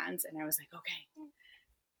my hands and I was like, okay,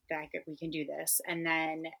 we can do this. And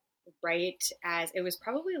then right as it was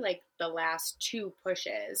probably like the last two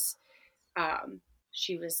pushes,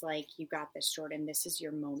 she was like, you got this, Jordan, this is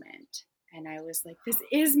your moment. And I was like, this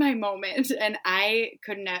is my moment. And I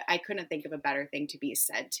couldn't think of a better thing to be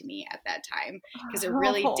said to me at that time. Because it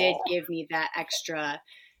really did give me that extra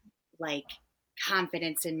like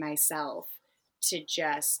confidence in myself to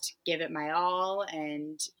just give it my all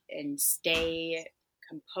and stay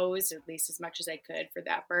composed at least as much as I could for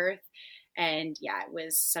that birth. And yeah, it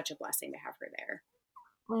was such a blessing to have her there.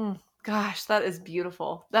 Gosh, that is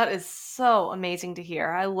beautiful. That is so amazing to hear.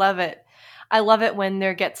 I love it. I love it when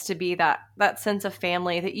there gets to be that sense of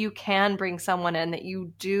family that you can bring someone in that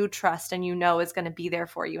you do trust and is going to be there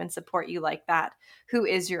for you and support you like that, who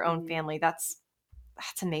is your own family. That's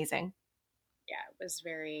amazing. Yeah,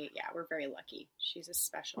 we're very lucky. She's a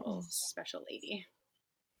special lady.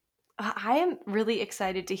 I am really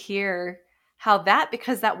excited to hear how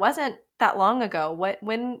because that wasn't that long ago. What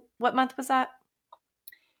month was that?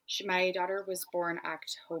 My daughter was born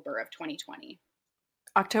October of 2020.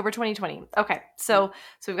 October 2020. Okay. So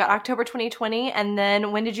we've got October 2020. And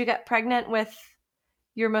then when did you get pregnant with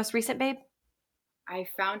your most recent babe? I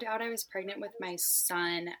found out I was pregnant with my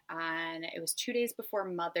son it was 2 days before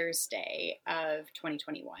Mother's Day of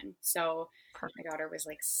 2021. So Perfect. My daughter was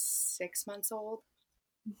like 6 months old.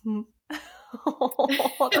 Mm-hmm.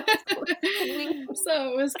 So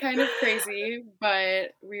it was kind of crazy,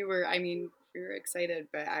 but we were excited,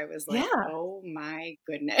 but I was like, oh my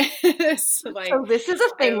goodness. Like, so this is a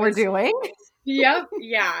thing we're doing. Yep.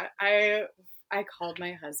 Yeah. I called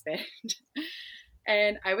my husband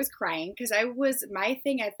and I was crying because my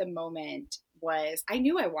thing at the moment was I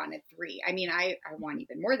knew I wanted 3. I want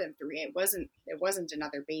even more than 3. It wasn't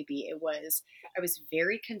another baby. I was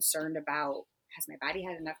very concerned about, has my body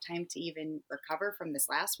had enough time to even recover from this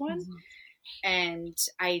last one? Mm-hmm. And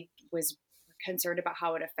I was concerned about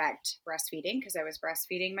how it would affect breastfeeding because I was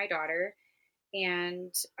breastfeeding my daughter.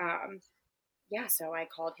 And so I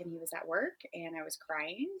called him. He was at work and I was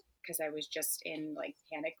crying because I was just in like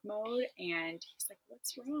panic mode. And he's like,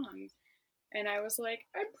 what's wrong? And I was like,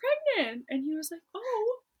 I'm pregnant. And he was like,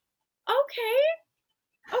 oh,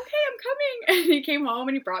 okay. okay, I'm coming. And he came home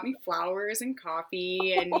and he brought me flowers and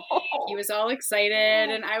coffee and he was all excited.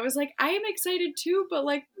 And I was like, I am excited too, but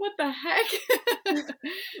like, what the heck?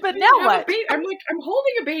 But We now have what? a baby. I'm like, I'm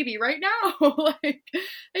holding a baby right now. Like,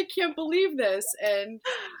 I can't believe this. And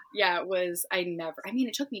yeah,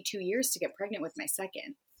 it took me 2 years to get pregnant with my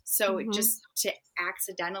second. So just to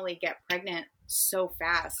accidentally get pregnant so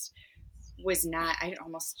fast was not,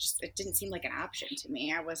 it didn't seem like an option to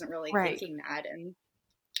me. I wasn't really Right. thinking that. And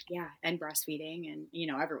yeah, and breastfeeding. And,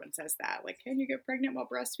 everyone says that, like, can you get pregnant while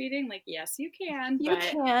breastfeeding? Like, yes, you can. You But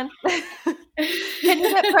can. Can you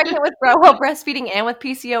get pregnant while breastfeeding and with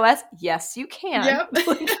PCOS? Yes, you can. Yep.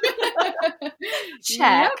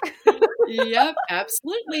 Check. Yep,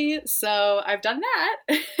 absolutely. So I've done that.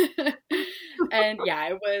 And yeah,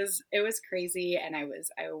 it was crazy. And I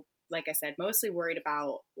like I said, mostly worried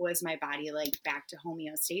about, was my body like back to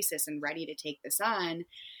homeostasis and ready to take this on?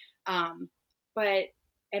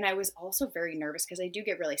 And I was also very nervous because I do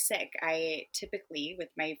get really sick. I typically, with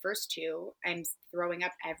my first two, I'm throwing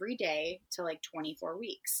up every day to like 24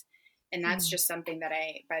 weeks. And that's just something that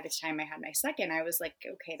by the time I had my second, I was like,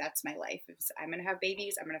 okay, that's my life. If I'm going to have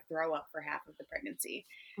babies, I'm going to throw up for half of the pregnancy.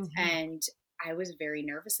 And I was very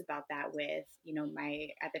nervous about that with, my,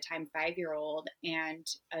 at the time, 5-year-old and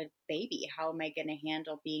a baby. How am I going to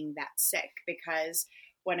handle being that sick? Because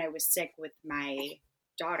when I was sick with my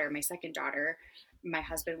second daughter, my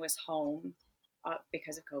husband was home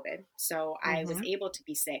because of COVID. So I was able to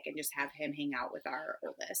be sick and just have him hang out with our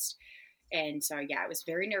oldest. And so, yeah, I was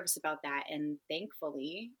very nervous about that. And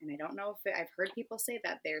thankfully, and I don't know if I've heard people say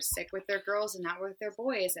that they're sick with their girls and not with their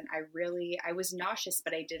boys. And I was nauseous,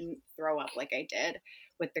 but I didn't throw up like I did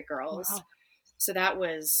with the girls. Wow. So that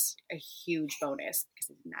was a huge bonus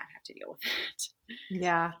because I did not have to deal with that.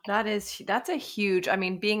 Yeah, that's a huge,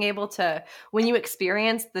 being able to, when you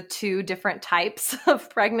experience the two different types of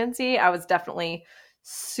pregnancy, I was definitely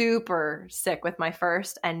super sick with my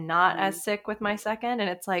first and not as sick with my second. And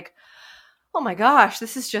it's like, oh my gosh,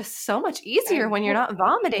 this is just so much easier when you're not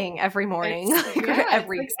vomiting every morning,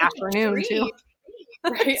 every afternoon too.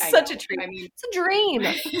 Right? It's such a treat. It's a dream.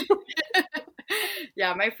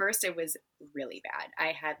 Yeah, my first, it was really bad.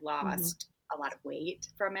 I had lost a lot of weight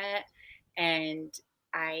from it. And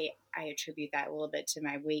I attribute that a little bit to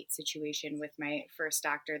my weight situation with my first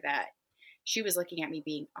doctor, that she was looking at me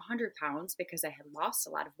being 100 pounds because I had lost a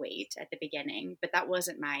lot of weight at the beginning, but that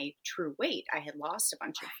wasn't my true weight. I had lost a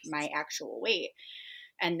bunch of my actual weight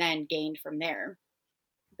and then gained from there.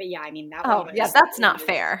 But yeah, that's not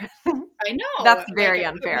fair. I know. That's very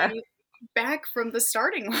unfair. Back from the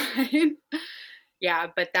starting line. Yeah,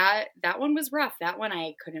 but that one was rough. That one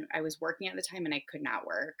I was working at the time and I could not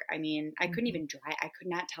work. I couldn't even drive. I could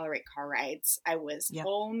not tolerate car rides. I was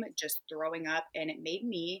home just throwing up, and it made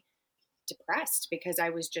me depressed because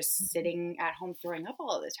I was just sitting at home throwing up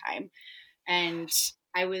all the time. And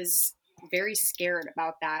I was very scared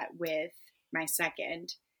about that with my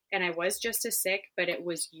second. And I was just as sick, but it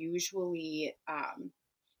was usually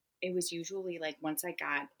like once I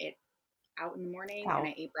got it out in the morning and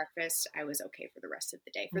I ate breakfast, I was okay for the rest of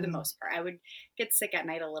the day for the most part. I would get sick at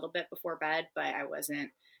night a little bit before bed, but I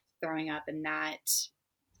wasn't throwing up. And that,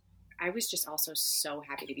 I was just also so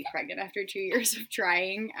happy to be pregnant after 2 years of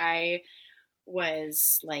trying. I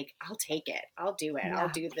was like, I'll take it. I'll do it. I'll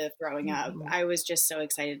do the throwing up. I was just so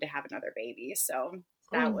excited to have another baby. So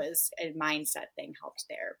that was a mindset thing, helped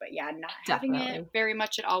there. But yeah, not having it very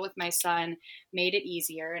much at all with my son made it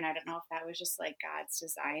easier. And I don't know if that was just like God's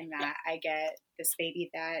design, that I get this baby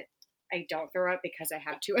that I don't throw up because I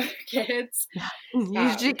have 2 other kids.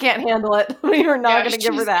 She can't handle it. You're not going to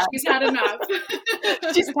give her that. She's had enough.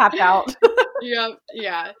 She's tapped out. Yep.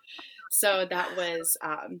 Yeah. So that was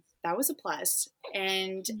a plus.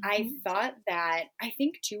 And I thought that, I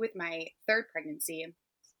think too, with my third pregnancy,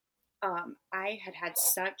 I had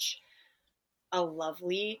such a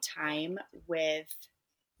lovely time with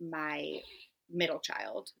my middle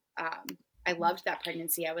child. I loved that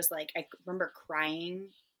pregnancy. I was like, I remember crying.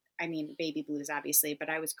 Baby blues, obviously, but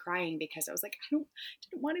I was crying because I was like, I didn't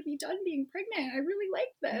want to be done being pregnant. I really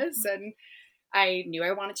like this. And I knew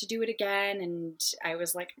I wanted to do it again. And I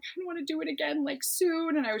was like, I kind of want to do it again, like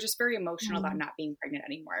soon. And I was just very emotional about not being pregnant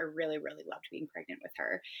anymore. I really, really loved being pregnant with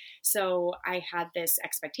her. So I had this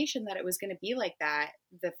expectation that it was going to be like that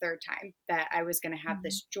the third time, that I was going to have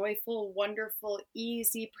this joyful, wonderful,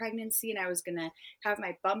 easy pregnancy. And I was going to have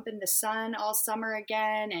my bump in the sun all summer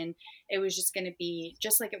again. And it was just going to be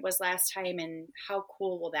just like it was last time. And how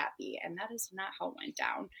cool will that be? And that is not how it went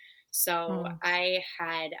down. So I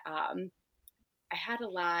had a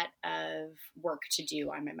lot of work to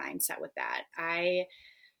do on my mindset with that. I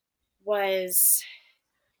was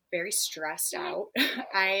very stressed out.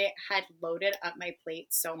 I had loaded up my plate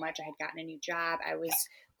so much. I had gotten a new job. I was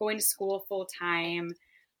going to school full time.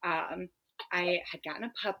 I had gotten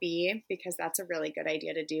a puppy because that's a really good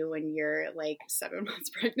idea to do when you're like 7 months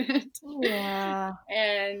pregnant. Yeah.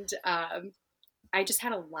 And I just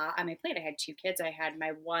had a lot on my plate. I had 2 kids. I had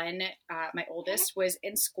my my oldest was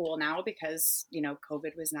in school now because,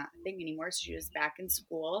 COVID was not a thing anymore. So she was back in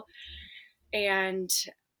school. And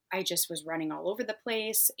I just was running all over the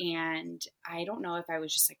place. And I don't know if I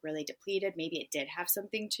was just like really depleted. Maybe it did have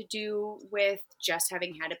something to do with just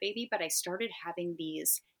having had a baby, but I started having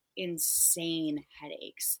these insane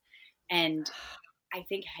headaches. And I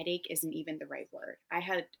think headache isn't even the right word. I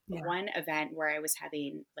had one event where I was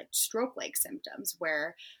having like stroke-like symptoms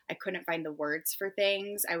where I couldn't find the words for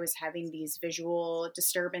things. I was having these visual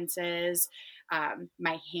disturbances.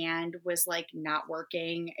 My hand was like not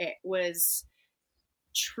working. It was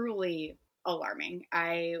truly alarming.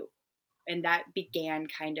 And that began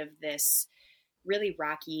kind of this really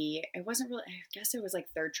rocky, it wasn't really, I guess it was like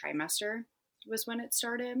 3rd trimester was when it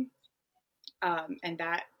started. And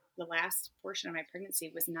that the last portion of my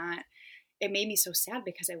pregnancy was not, it made me so sad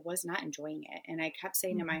because I was not enjoying it. And I kept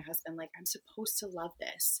saying to my husband, like, I'm supposed to love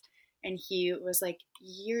this. And he was like,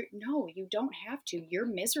 no, you don't have to. You're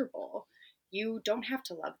miserable. You don't have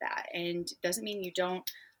to love that. And it doesn't mean you don't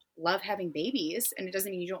love having babies, and it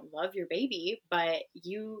doesn't mean you don't love your baby, but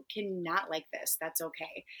you cannot like this. That's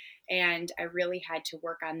okay. And I really had to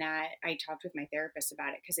work on that. I talked with my therapist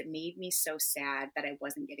about it because it made me so sad that I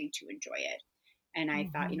wasn't getting to enjoy it. And I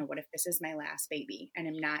thought, what if this is my last baby and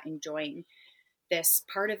I'm not enjoying this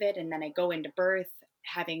part of it? And then I go into birth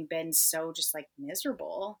having been so just like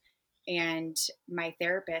miserable. And my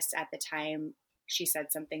therapist at the time, she said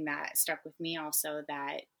something that stuck with me also,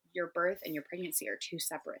 that your birth and your pregnancy are 2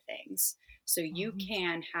 separate things. So you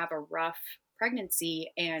can have a rough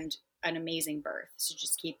pregnancy and an amazing birth. So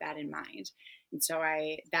just keep that in mind. And so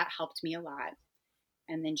that helped me a lot.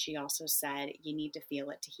 And then she also said, you need to feel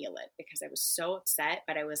it to heal it, because I was so upset,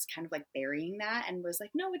 but I was kind of like burying that and was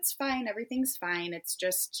like, no, it's fine. Everything's fine. It's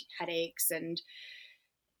just headaches. And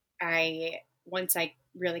once I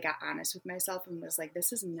really got honest with myself and was like,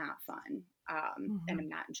 this is not fun. And I'm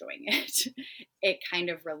not enjoying it. It kind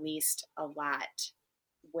of released a lot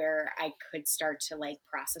where I could start to like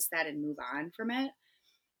process that and move on from it.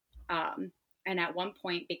 And at one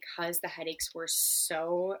point, because the headaches were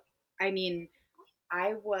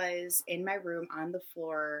I was in my room on the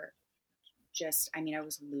floor, I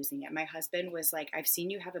was losing it. My husband was like, I've seen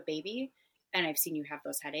you have a baby and I've seen you have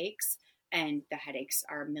those headaches, and the headaches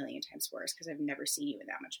are a million times worse because I've never seen you in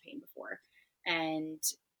that much pain before. And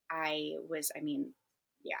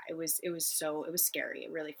it was scary.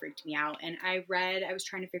 It really freaked me out. And I was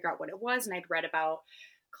trying to figure out what it was. And I'd read about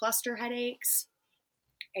cluster headaches,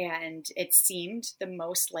 and it seemed the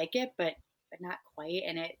most like it, but not quite.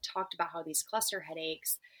 And it talked about how these cluster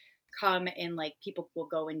headaches come in, like, people will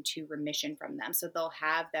go into remission from them. So they'll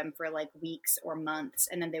have them for like weeks or months,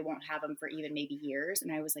 and then they won't have them for even maybe years.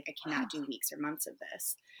 And I was like, I cannot do weeks or months of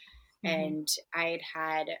this. And I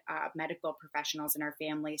had medical professionals in our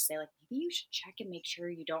family say, like, maybe you should check and make sure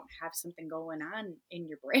you don't have something going on in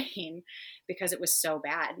your brain, because it was so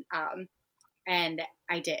bad. And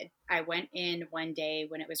I did. I went in one day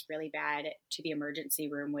when it was really bad to the emergency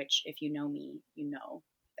room, which, if you know me, you know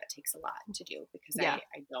that takes a lot to do, because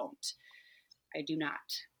I do not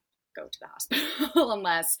go to the hospital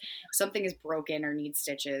unless something is broken or needs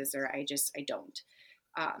stitches, or I don't.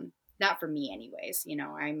 Not for me anyways,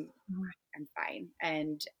 I'm fine.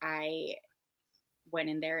 And I went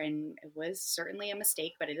in there, and it was certainly a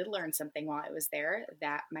mistake, but I did learn something while I was there,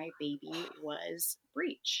 that my baby was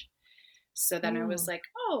breech. So then I was like,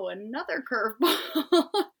 oh, another curveball.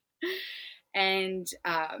 And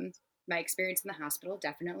my experience in the hospital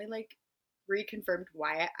definitely like reconfirmed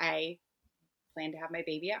why I planned to have my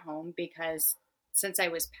baby at home, because since I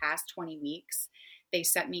was past 20 weeks, they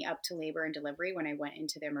set me up to labor and delivery when I went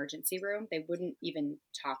into the emergency room. They wouldn't even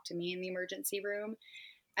talk to me in the emergency room.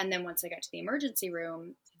 And then once I got to the emergency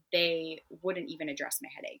room, they wouldn't even address my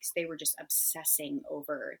headaches. They were just obsessing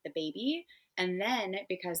over the baby. And then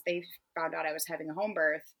because they found out I was having a home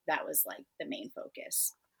birth, that was like the main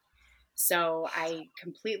focus. So I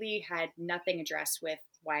completely had nothing addressed with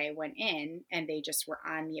why I went in, and they just were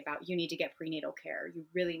on me about, you need to get prenatal care.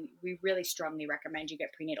 We really strongly recommend you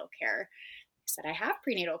get prenatal care. I said, I have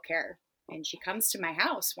prenatal care, and she comes to my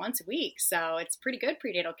house once a week. So it's pretty good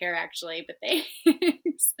prenatal care, actually, but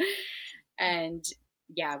thanks. And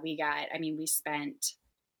yeah, we spent,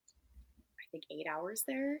 I think, 8 hours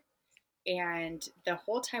there. And the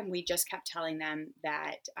whole time we just kept telling them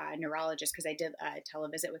that neurologist, because I did a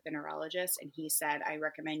televisit with a neurologist, and he said, I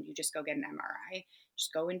recommend you just go get an MRI.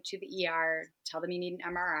 Just go into the ER, tell them you need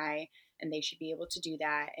an MRI, and they should be able to do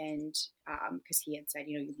that. And because he had said,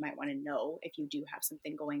 you might want to know if you do have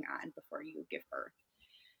something going on before you give birth.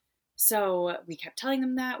 So we kept telling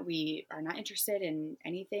them that we are not interested in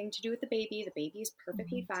anything to do with the baby. The baby is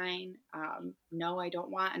perfectly fine. No, I don't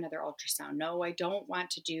want another ultrasound. No, I don't want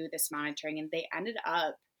to do this monitoring. And they ended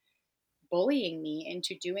up bullying me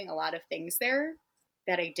into doing a lot of things there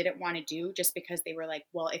that I didn't want to do, just because they were like,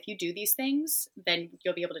 well, if you do these things, then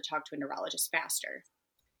you'll be able to talk to a neurologist faster.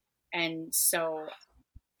 And so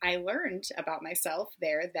I learned about myself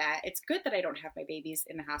there that it's good that I don't have my babies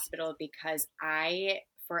in the hospital, because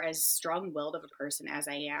for as strong-willed of a person as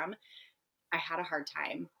I am, I had a hard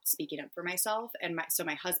time speaking up for myself. And so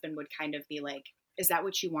my husband would kind of be like, is that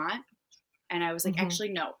what you want? And I was like, actually,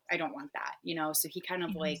 no, I don't want that. So he kind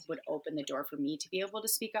of like would open the door for me to be able to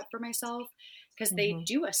speak up for myself, because they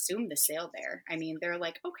do assume the sale there. I mean, they're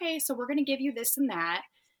like, okay, so we're going to give you this and that.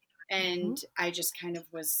 And I just kind of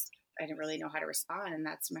I didn't really know how to respond. And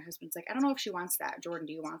that's, my husband's like, I don't know if she wants that. Jordan,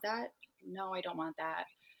 do you want that? No, I don't want that.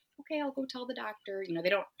 Okay, I'll go tell the doctor. They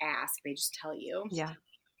don't ask, they just tell you. Yeah.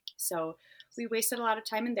 So we wasted a lot of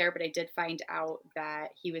time in there, but I did find out that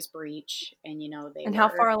he was breech, and And how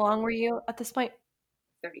far along were you at this point?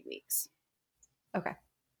 30 weeks. Okay.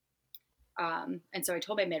 And so I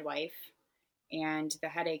told my midwife, and the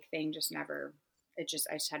headache thing just never, I just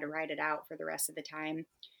had to ride it out for the rest of the time.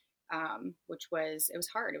 It was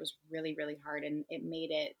hard. It was really, really hard. And it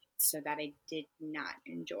made it so that I did not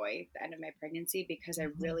enjoy the end of my pregnancy, because I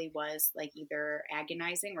really was like either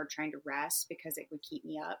agonizing or trying to rest, because it would keep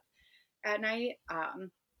me up at night.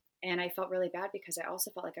 And I felt really bad, because I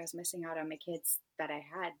also felt like I was missing out on my kids that I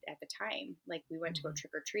had at the time. Like, we went to go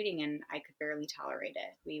trick-or-treating, and I could barely tolerate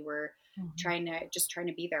it. We were trying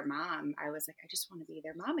to be their mom. I was like, I just want to be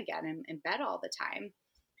their mom again. I'm in bed all the time.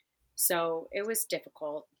 So it was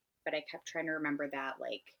difficult, but I kept trying to remember that,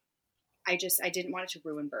 like, I didn't want it to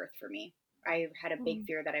ruin birth for me. I had a big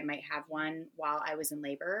fear that I might have one while I was in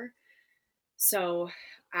labor. So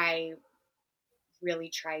I really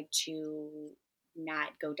tried to not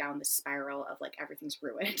go down the spiral of like everything's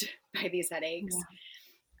ruined by these headaches.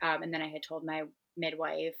 Yeah. And then I had told my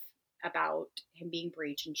midwife about him being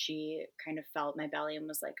breech, and she kind of felt my belly and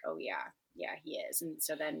was like, oh yeah, he is. And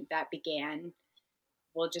so then that began,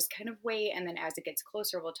 we'll just kind of wait. And then as it gets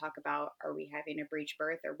closer, we'll talk about, are we having a breech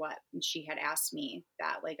birth or what? And she had asked me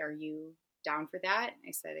that, like, are you down for that? And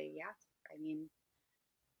I said, yeah, I mean,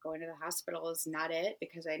 going to the hospital is not it,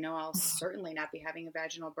 because I know I'll certainly not be having a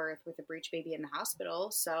vaginal birth with a breech baby in the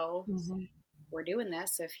hospital. So we're doing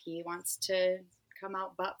this. If he wants to come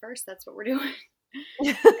out butt first, that's what we're doing.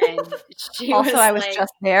 And she also, I was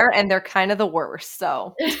just there, and they're kind of the worst.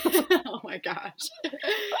 So, oh my gosh.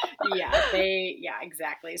 Yeah,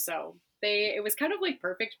 exactly. So it was kind of like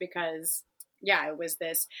perfect, because it was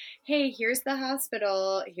this, hey, here's the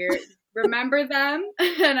hospital here. Remember them?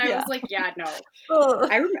 And I was like, yeah, no.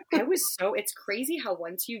 It's crazy how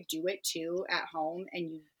once you do it too at home,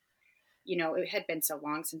 and it had been so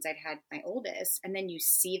long since I'd had my oldest, and then you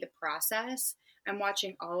see the process. I'm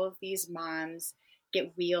watching all of these moms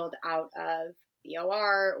get wheeled out of the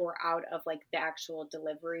OR or out of like the actual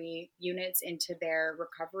delivery units into their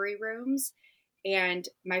recovery rooms. And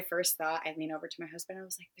my first thought, I leaned over to my husband, I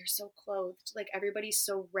was like, they're so clothed. Like, everybody's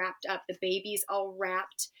so wrapped up. The baby's all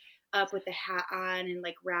wrapped up with the hat on and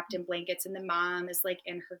like wrapped in blankets, and the mom is like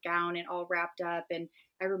in her gown and all wrapped up. And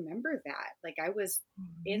I remember that, like, I was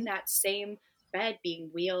in that same bed being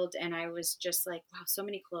wheeled, and I was just like, wow, so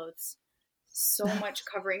many clothes, so much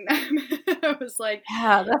covering them. I was like,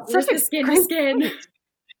 yeah, that's where's the skin to skin?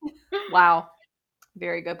 Wow.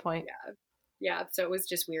 Very good point. Yeah. So it was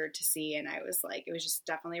just weird to see. And I was like, it was just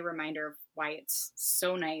definitely a reminder of why it's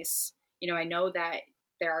so nice. I know that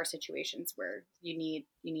there are situations where you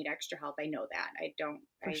need extra help. I know that.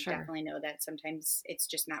 Definitely know that sometimes it's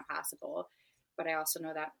just not possible, but I also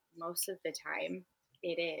know that most of the time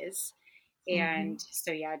it is. And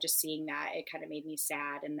so, just seeing that, it kind of made me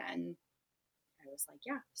sad. And then I was like,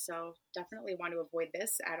 yeah, so definitely want to avoid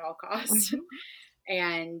this at all costs.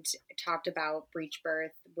 And talked about breech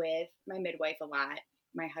birth with my midwife a lot.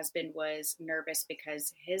 My husband was nervous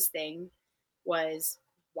because his thing was,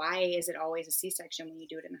 why is it always a C-section when you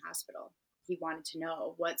do it in the hospital? He wanted to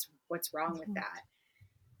know what's wrong with that.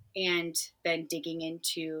 And then digging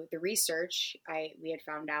into the research, we had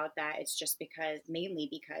found out that it's just mainly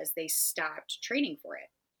because they stopped training for it.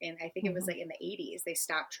 And I think it was like in the 80s, they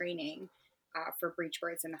stopped training for breech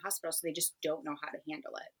births in the hospital. So they just don't know how to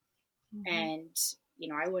handle it. And, you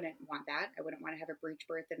know, I wouldn't want that. I wouldn't want to have a breech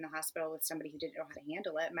birth in the hospital with somebody who didn't know how to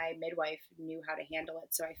handle it. My midwife knew how to handle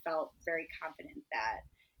it. So I felt very confident that,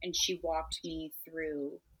 and she walked me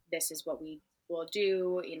through, this is what we will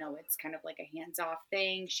do. You know, it's kind of like a hands-off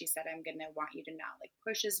thing. She said, I'm going to want you to not like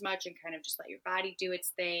push as much and kind of just let your body do its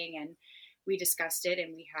thing. And we discussed it,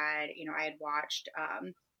 and we had, you know, I had watched,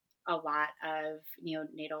 a lot of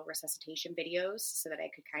neonatal resuscitation videos so that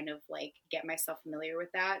I could kind of like get myself familiar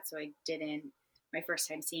with that. So I didn't, my first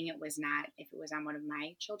time seeing it was not if it was on one of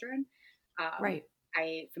my children. Right.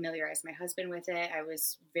 I familiarized my husband with it. I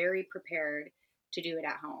was very prepared to do it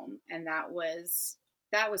at home. And that was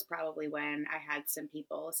probably when I had some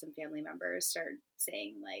people, some family members start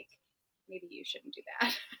saying like, maybe you shouldn't do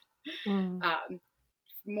that.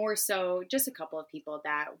 More so just a couple of people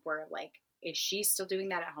that were like, is she still doing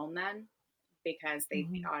that at home then? Because they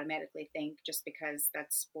automatically think, just because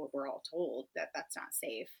that's what we're all told, that that's not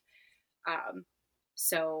safe.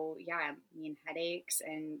 So yeah, I mean, headaches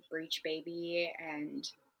and breech baby and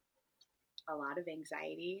a lot of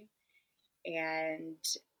anxiety. And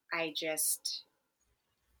I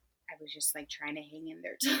was just like trying to hang in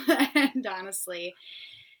there till the end, honestly.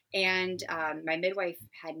 And my midwife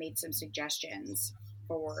had made some suggestions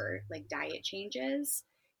for like diet changes.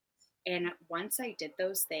 And once I did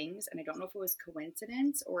those things, and I don't know if it was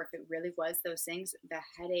coincidence or if it really was those things, the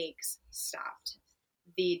headaches stopped.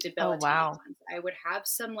 The debilitating ones. I would have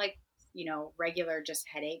some like, you know, regular just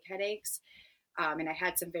headaches. And I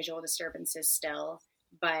had some visual disturbances still,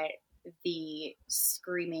 but the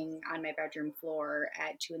screaming on my bedroom floor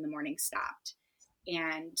at 2 a.m. stopped.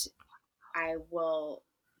 And I will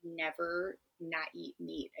never not eat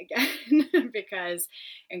meat again because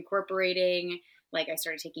incorporating, like I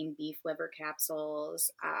started taking beef liver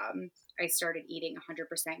capsules. I started eating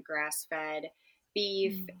 100% grass-fed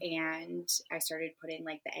beef, and I started putting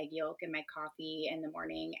like the egg yolk in my coffee in the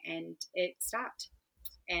morning, and it stopped.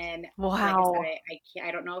 And like I said,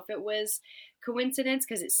 I don't know if it was coincidence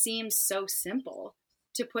because it seems so simple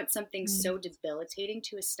to put something so debilitating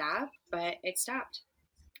to a stop, but it stopped.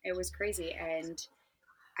 It was crazy. And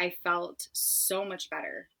I felt so much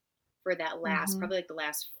better for that last, probably like the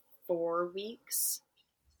last 4 weeks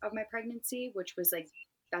of my pregnancy, which was like,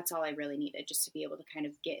 that's all I really needed, just to be able to kind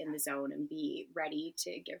of get in the zone and be ready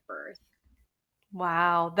to give birth.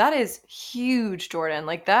 Wow. That is huge, Jordan.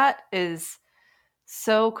 Like that is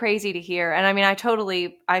so crazy to hear. And I mean, I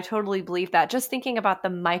totally believe that. Just thinking about the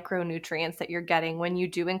micronutrients that you're getting when you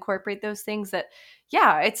do incorporate those things, that,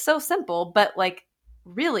 yeah, it's so simple, but like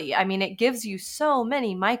really, I mean, it gives you so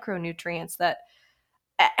many micronutrients that,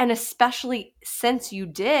 and especially since you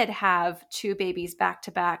did have 2 babies back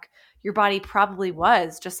to back, your body probably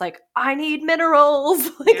was just like, I need minerals.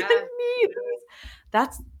 Like I need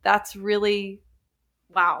these. That's really,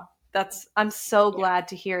 wow. I'm so glad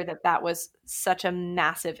to hear that that was such a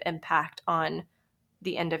massive impact on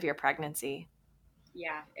the end of your pregnancy.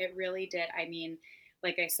 Yeah, it really did. I mean,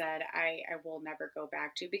 like I said, I will never go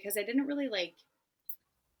back to, because I didn't really like,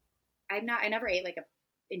 I never ate like a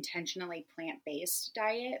intentionally plant-based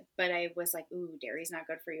diet, but I was like, ooh, dairy's not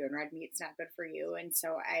good for you and red meat's not good for you. And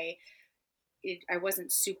so I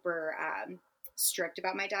wasn't super strict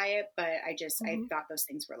about my diet, but I thought those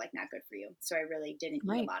things were like not good for you. So I really didn't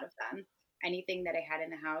eat a lot of them. Anything that I had in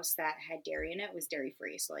the house that had dairy in it was dairy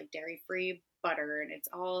free. So like dairy free butter, and it's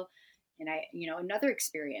all, and I, you know, another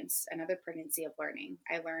experience, another pregnancy of learning.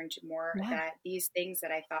 I learned more that these things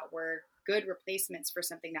that I thought were good replacements for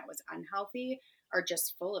something that was unhealthy are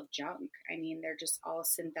just full of junk. I mean, they're just all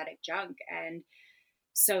synthetic junk. And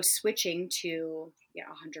so switching to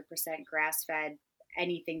 100% grass fed,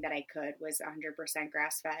 anything that I could was 100%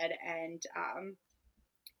 grass fed, and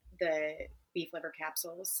the beef liver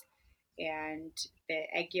capsules and the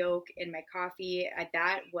egg yolk in my coffee.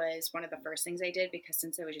 That was one of the first things I did, because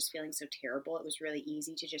since I was just feeling so terrible, it was really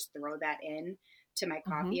easy to just throw that in to my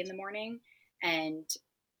coffee in the morning. And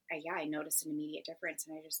I noticed an immediate difference,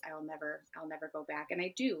 and I'll never go back. And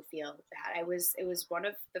I do feel that it was one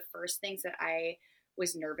of the first things that I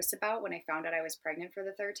was nervous about when I found out I was pregnant for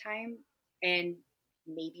the 3rd time. And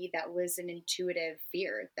maybe that was an intuitive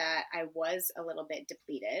fear that I was a little bit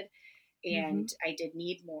depleted, and I did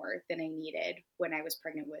need more than I needed when I was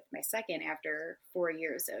pregnant with my second after 4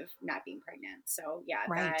 years of not being pregnant. So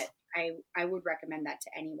that I would recommend that to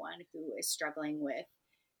anyone who is struggling with,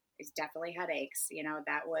 it's definitely headaches. You know,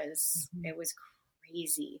 that was, it was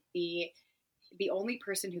crazy. The only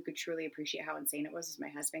person who could truly appreciate how insane it was my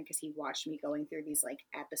husband, because he watched me going through these like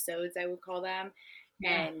episodes, I would call them.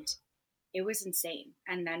 And it was insane.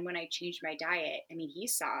 And then when I changed my diet, I mean, he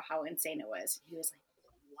saw how insane it was. He was like,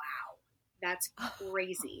 wow, that's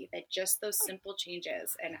crazy that just those simple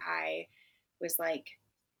changes. And I was like,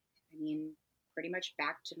 I mean, pretty much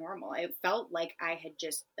back to normal. It felt like I had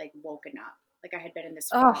just like woken up. Like I had been in this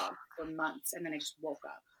Oh, fog for months and then I just woke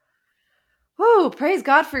up. whoo, praise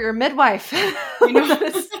God for your midwife. You know? That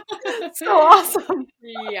is so awesome.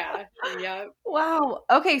 Yeah. Yeah. Wow.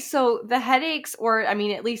 Okay, so the headaches, or I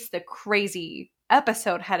mean, at least the crazy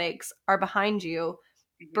episode headaches, are behind you.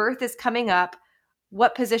 Mm-hmm. Birth is coming up.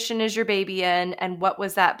 What position is your baby in, and what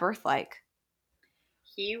was that birth like?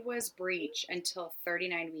 He was breech until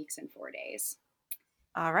 39 weeks and 4 days.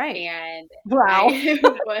 All right. And wow.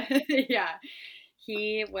 yeah,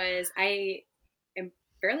 I am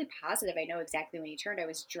fairly positive I know exactly when he turned. I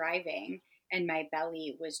was driving and my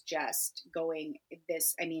belly was just going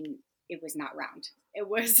it was not round. It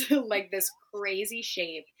was like this crazy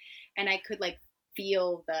shape. And I could like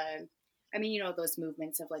feel those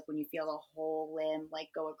movements of like when you feel a whole limb like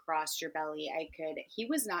go across your belly. He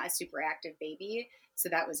was not a super active baby. So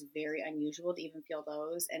that was very unusual to even feel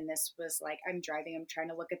those. And this was like, I'm driving, I'm trying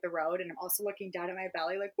to look at the road and I'm also looking down at my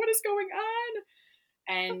belly, like, what is going on?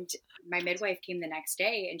 And my midwife came the next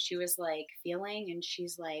day and she was like feeling and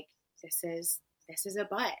she's like, this is a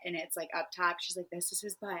butt. And it's like up top. She's like, this is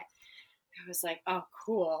his butt. I was like, oh,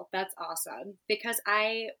 cool. That's awesome. Because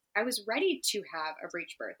I was ready to have a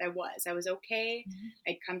breech birth. I was okay. Mm-hmm.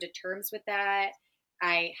 I'd come to terms with that.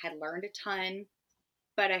 I had learned a ton,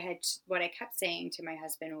 but what I kept saying to my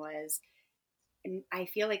husband was, and I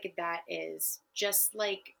feel like that is just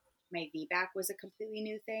like my VBAC was a completely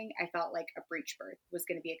new thing. I felt like a breech birth was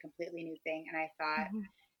going to be a completely new thing. And I thought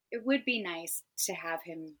it would be nice to have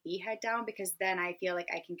him be head down because then I feel like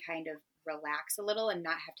I can kind of relax a little and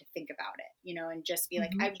not have to think about it, and just be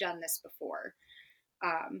like, I've done this before.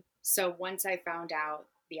 So once I found out,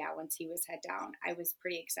 once he was head down, I was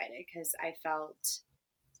pretty excited because I felt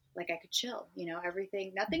like I could chill,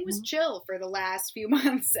 nothing was chill for the last few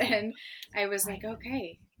months. And I was like,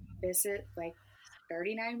 okay, this is like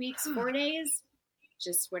 39 weeks, 4 days,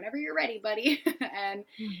 just whenever you're ready, buddy. And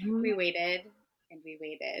we waited and we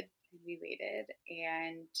waited and we waited.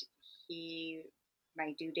 And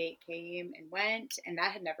my due date came and went, and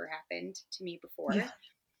that had never happened to me before.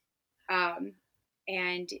 Yeah.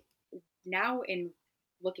 And now in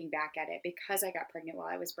looking back at it, because I got pregnant while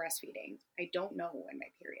I was breastfeeding, I don't know when my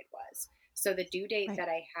period was. So the due date that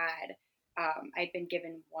I had, I'd been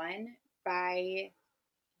given one by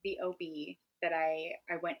the OB that I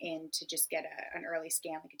went in to just get an early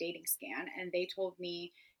scan, like a dating scan. And they told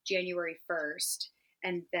me January 1st.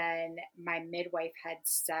 And then my midwife had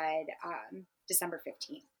said December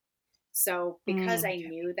 15th. So because I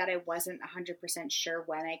knew that I wasn't 100% sure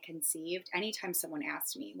when I conceived, anytime someone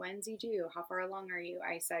asked me, when's he due? How far along are you?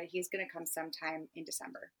 I said, he's going to come sometime in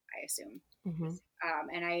December, I assume.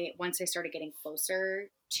 And once I started getting closer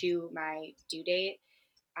to my due date,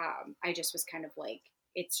 I just was kind of like,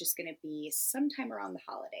 it's just going to be sometime around the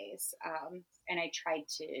holidays. And I tried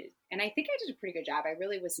to, and I think I did a pretty good job. I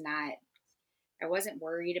really was not, I wasn't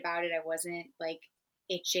worried about it. I wasn't like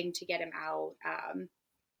itching to get him out.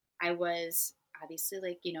 I was obviously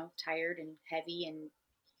like, tired and heavy and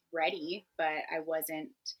ready, but I wasn't.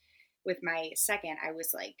 With my second, I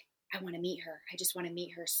was like, I want to meet her. I just want to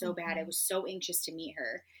meet her so bad. I was so anxious to meet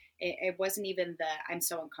her. It wasn't even I'm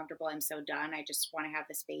so uncomfortable, I'm so done, I just want to have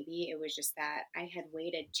this baby. It was just that I had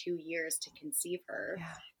waited 2 years to conceive her.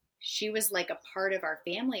 Yeah. She was like a part of our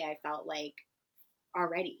family, I felt like,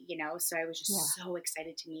 already, so I was just so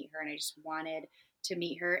excited to meet her, and I just wanted to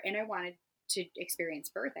meet her, and I wanted to experience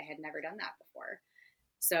birth. I had never done that before.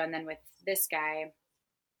 So, and then with this guy,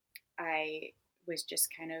 I was just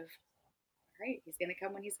kind of, all right, he's going to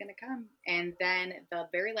come when he's going to come. And then the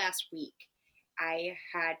very last week, I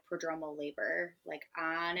had prodromal labor, like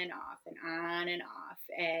on and off and on and off.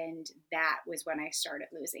 And that was when I started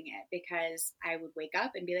losing it, because I would wake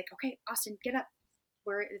up and be like, okay, Austin, get up.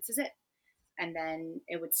 This is it. And then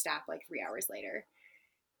it would stop like 3 hours later.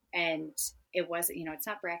 And it wasn't, it's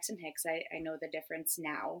not Braxton Hicks. I know the difference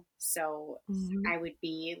now. So I would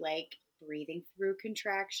be like breathing through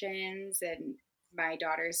contractions, and my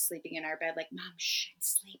daughter's sleeping in our bed like, Mom, shh, I'm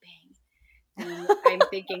sleeping. And I'm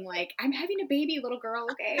thinking like, I'm having a baby, little girl,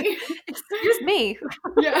 okay? Excuse me.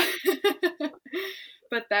 Yeah.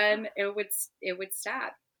 But then it would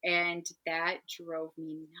stop. And that drove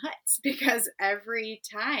me nuts, because every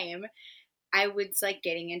time I was like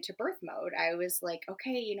getting into birth mode, I was like,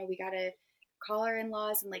 okay, we got to call our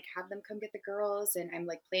in-laws and like have them come get the girls. And I'm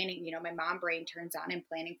like planning, my mom brain turns on and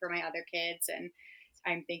planning for my other kids. And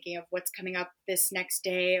I'm thinking of what's coming up this next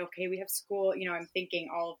day. Okay, we have school, I'm thinking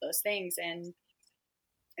all of those things. And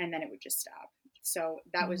then it would just stop. So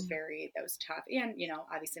that was tough. And,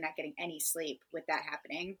 obviously not getting any sleep with that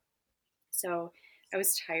happening. So I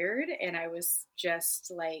was tired, and I was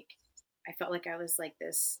just like, I felt like I was like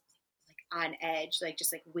this, like on edge, like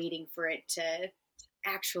just like waiting for it to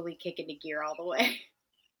actually kick into gear all the way.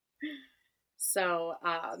 So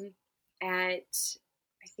at,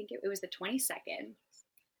 I think it was the 22nd,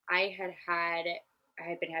 I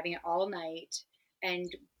had been having it all night, and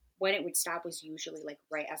when it would stop was usually like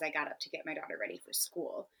right as I got up to get my daughter ready for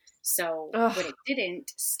school. So when it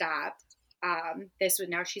didn't stop,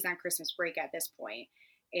 now she's on Christmas break at this point,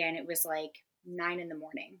 and it was like 9 in the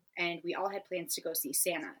morning, and we all had plans to go see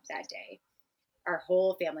Santa that day. Our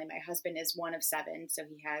whole family. My husband is one of 7, so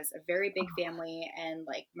he has a very big family, and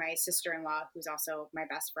like my sister-in-law, who's also my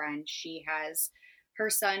best friend, she has her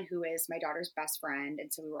son, who is my daughter's best friend,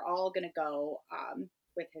 and so we were all going to go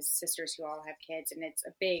with his sisters who all have kids, and it's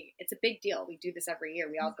a big deal. We do this every year.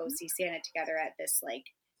 We all go see Santa together at this like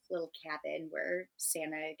little cabin where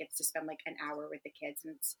Santa gets to spend like an hour with the kids,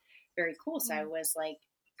 and it's very cool. So I was like,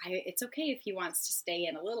 it's okay if he wants to stay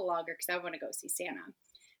in a little longer because I want to go see Santa.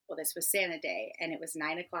 Well, this was Santa Day, and it was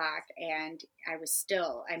 9 o'clock, and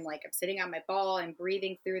I'm sitting on my ball and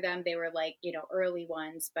breathing through them. They were like, early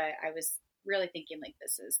ones, but I was really thinking like,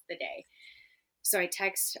 this is the day. So I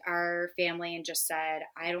text our family and just said,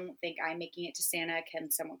 I don't think I'm making it to Santa.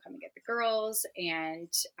 Can someone come and get the girls?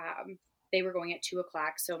 And they were going at 2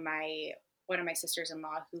 o'clock. So one of my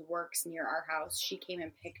sisters-in-law who works near our house, she came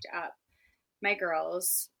and picked up my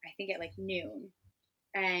girls, I think at like noon.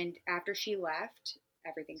 And after she left,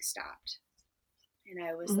 everything stopped. And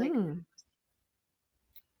I was like,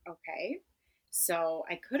 okay. So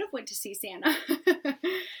I could have went to see Santa.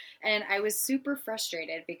 And I was super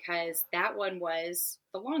frustrated because that one was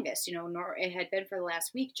the longest, it had been for the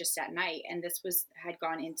last week just at night. And this had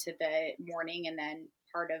gone into the morning and then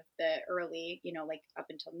part of the early, like up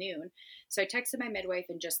until noon. So I texted my midwife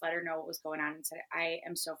and just let her know what was going on and said, I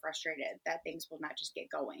am so frustrated that things will not just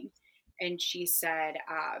get going. And she said,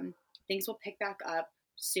 things will pick back up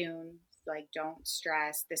soon. Like, don't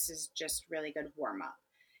stress. This is just really good warm up.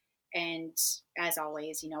 And as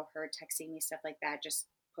always, her texting me stuff like that just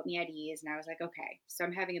put me at ease. And I was like, okay, so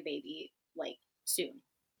I'm having a baby like soon.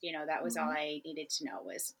 That was all I needed to know,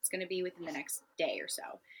 was it's going to be within the next day or so.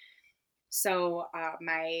 So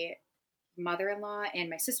my mother-in-law and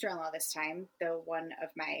my sister-in-law this time, the one of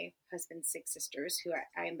my husband's 6 sisters who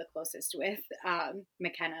I am the closest with,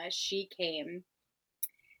 McKenna, she came,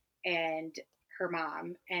 and her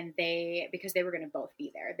mom, and because they were going to both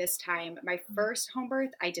be there this time. My first home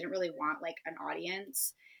birth, I didn't really want like an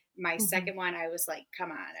audience. My second one, I was like,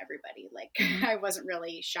 come on, everybody. Like, I wasn't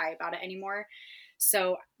really shy about it anymore.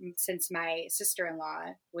 So since my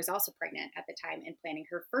sister-in-law was also pregnant at the time and planning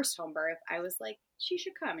her first home birth, I was like, she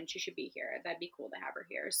should come and she should be here. That'd be cool to have her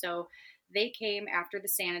here. So they came after the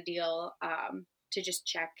Santa deal to just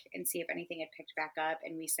check and see if anything had picked back up.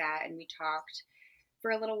 And we sat and we talked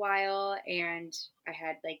for a little while, and I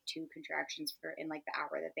had like 2 contractions in like the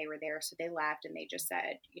hour that they were there. So they left, and they just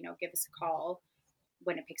said, give us a call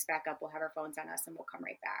when it picks back up. We'll have our phones on us and we'll come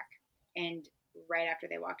right back. And right after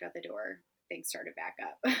they walked out the door, things started back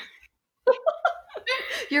up.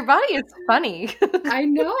 Your body is funny. I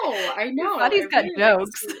know. Your body's got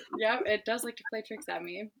jokes. Yeah, it does like to play tricks on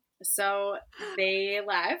me. So they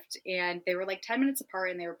left, and they were like 10 minutes apart,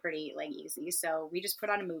 and they were pretty like easy. So we just put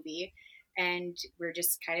on a movie, and we're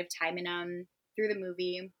just kind of timing them through the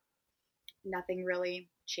movie. Nothing really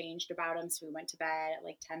changed about them. So we went to bed at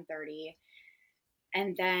like 10:30.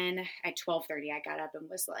 And then at 12:30, I got up and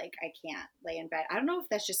was like, I can't lay in bed. I don't know if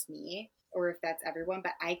that's just me or if that's everyone,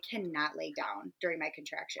 but I cannot lay down during my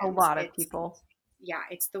contractions. A lot of people. Yeah,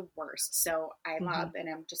 it's the worst. So I'm up, and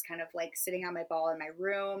I'm just kind of like sitting on my ball in my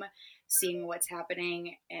room, seeing what's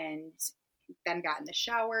happening, and then got in the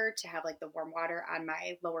shower to have like the warm water on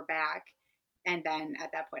my lower back. And then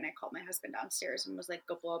at that point, I called my husband downstairs and was like,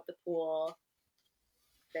 go blow up the pool.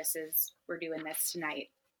 We're doing this tonight.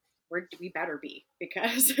 We better be,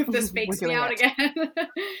 because if this fakes me out again.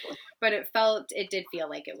 But it did feel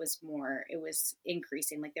like it was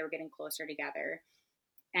increasing, like they were getting closer together.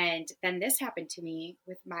 And then this happened to me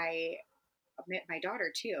with my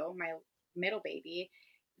daughter too, my middle baby,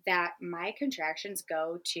 that my contractions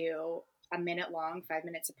go to a minute long, 5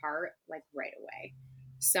 minutes apart, like right away.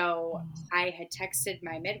 So I had texted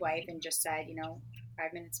my midwife and just said,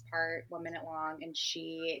 5 minutes apart, 1 minute long, and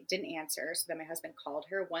she didn't answer. So then my husband called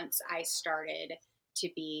her once I started to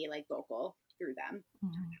be like vocal through them.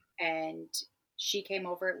 And she came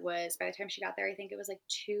over. It was, by the time she got there, I think it was like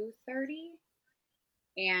 2:30.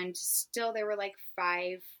 And still there were like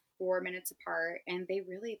 5 4 minutes apart, and they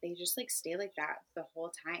just like stay like that the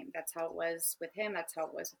whole time. That's how it was with him. That's how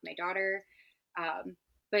it was with my daughter.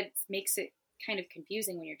 But it makes it kind of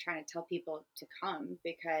confusing when you're trying to tell people to come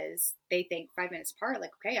because they think 5 minutes apart,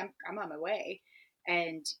 like, okay, I'm on my way.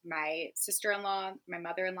 And my sister-in-law, my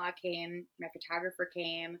mother-in-law came, my photographer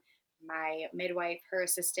came, my midwife, her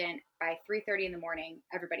assistant. By 3:30 in the morning,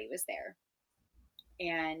 everybody was there.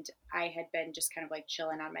 And I had been just kind of like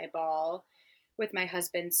chilling on my ball with my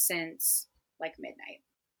husband since like midnight.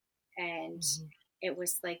 And it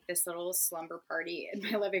was like this little slumber party in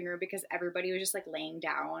my living room because everybody was just like laying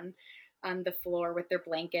down on the floor with their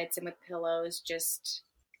blankets and with pillows, just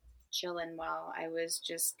chilling while I was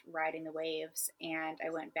just riding the waves. And I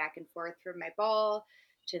went back and forth from my ball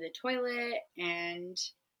to the toilet. And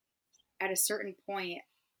at a certain point,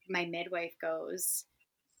 my midwife goes,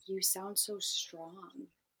 "You sound so strong.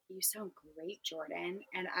 You sound great, Jordan."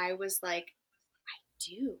 And I was like, I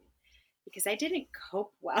do. Because I didn't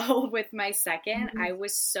cope well with my second. I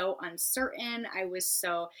was so uncertain. I was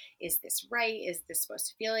so, is this right? Is this supposed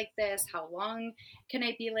to feel like this? How long can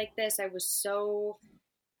I be like this? I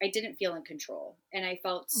didn't feel in control. And I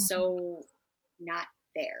felt so not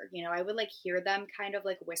there. You know, I would like hear them kind of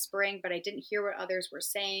like whispering, but I didn't hear what others were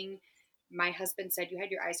saying. My husband said you had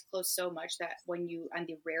your eyes closed so much that when you, on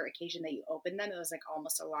the rare occasion that you opened them, it was like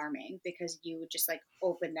almost alarming because you would just like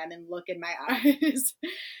open them and look in my eyes.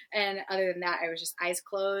 And other than that, I was just eyes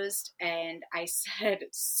closed. And I said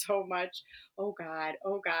so much, oh God,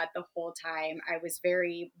 the whole time. I was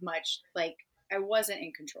very much like I wasn't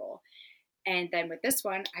in control. And then with this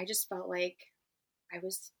one, I just felt like I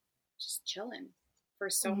was just chilling for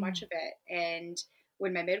so much of it. And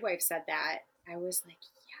when my midwife said that, I was like,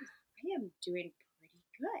 I am doing pretty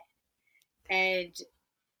good. And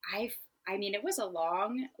I mean, it was a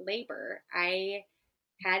long labor. I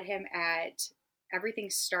had him everything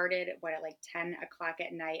started at like 10 o'clock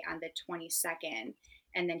at night on the 22nd.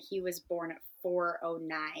 And then he was born at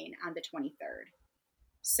 4:09 on the 23rd.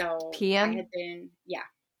 So PM? I had been,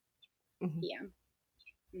 PM.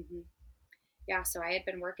 Yeah. So I had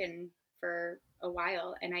been working for a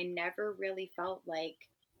while and I never really felt like,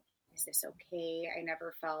 is this okay? I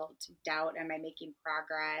never felt doubt. Am I making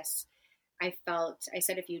progress? I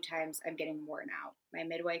said a few times, I'm getting worn out. My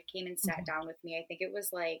midwife came and sat down with me. I think it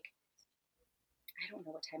was like, I don't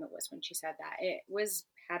know what time it was when she said that.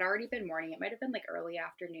 Had already been morning. It might have been like early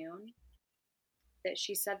afternoon that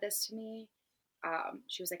she said this to me.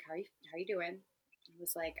 She was like, how are you doing? I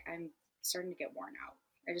was like, I'm starting to get worn out.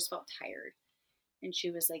 I just felt tired. And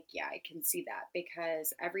she was like, yeah, I can see that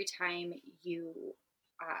because every time you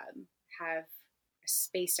have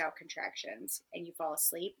spaced out contractions and you fall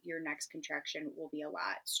asleep, your next contraction will be a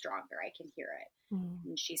lot stronger. I can hear it.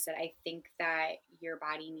 And she said, I think that your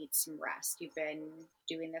body needs some rest. You've been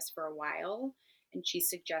doing this for a while. And she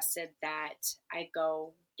suggested that I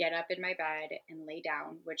go get up in my bed and lay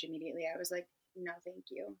down, which immediately I was like, no,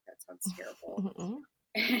 thank you. That sounds terrible.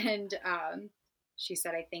 And she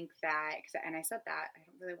said, I think that, and I said that, I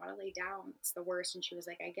don't really want to lay down. It's the worst. And she was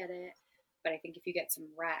like, I get it. But I think if you get some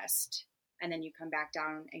rest and then you come back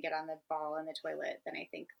down and get on the ball in the toilet, then I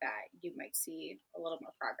think that you might see a little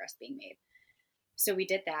more progress being made. So we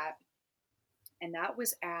did that. And that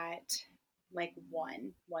was at like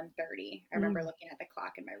 1:30. I remember looking at the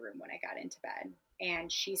clock in my room when I got into bed.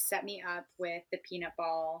 And she set me up with the peanut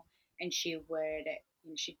ball and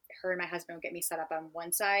her and my husband would get me set up on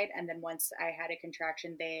one side. And then once I had a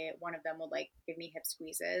contraction, one of them would like give me hip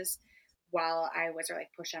squeezes while I was, or like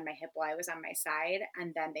push on my hip while I was on my side.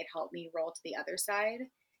 And then they'd help me roll to the other side.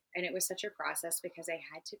 And it was such a process because I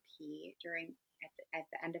had to pee at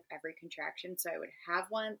the end of every contraction. So I would have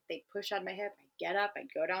one, they'd push on my hip, I'd get up,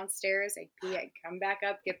 I'd go downstairs, I'd pee, I'd come back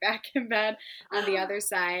up, get back in bed on the other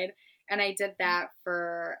side. And I did that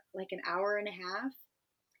for like an hour and a half.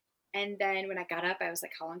 And then when I got up, I was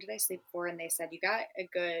like, how long did I sleep for? And they said, you got a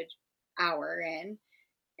good hour in.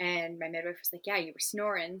 And my midwife was like, yeah, you were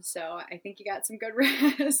snoring. So I think you got some good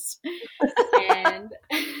rest. And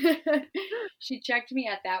she checked me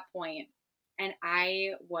at that point, and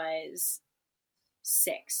I was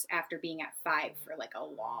 6 after being at 5 for like a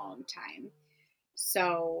long time.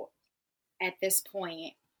 So at this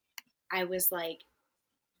point, I was like,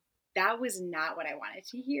 that was not what I wanted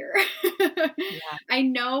to hear. I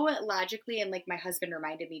know logically, and like my husband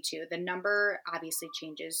reminded me too, the number obviously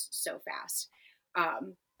changes so fast.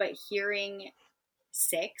 But hearing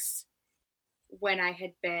 6 when I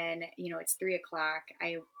had been, it's 3 o'clock,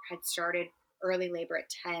 I had started early labor at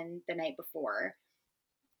 10 the night before.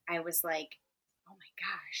 I was like, oh my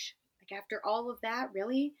gosh, like after all of that,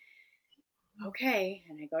 really? Okay.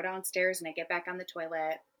 And I go downstairs and I get back on the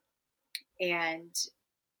toilet And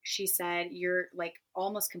she said, you're like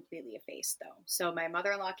almost completely effaced though. So my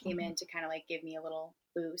mother-in-law came in to kind of like give me a little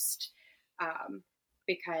boost,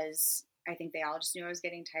 because I think they all just knew I was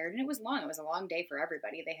getting tired, and it was long. It was a long day for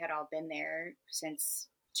everybody. They had all been there since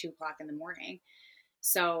 2 o'clock in the morning.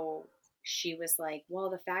 So she was like, well,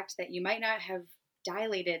 the fact that you might not have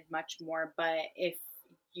dilated much more, but if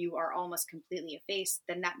you are almost completely effaced,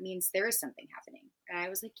 then that means there is something happening. And I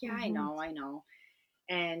was like, yeah, I know.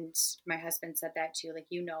 And my husband said that too. Like,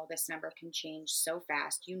 this number can change so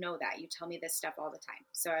fast. You know that. You tell me this stuff all the time.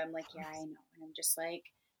 So I'm like, yeah, I know. And I'm just like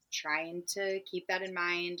trying to keep that in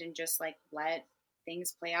mind and just like let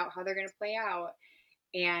things play out how they're going to play out.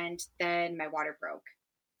 And then my water broke.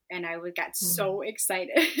 And I got so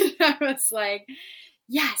excited. I was like,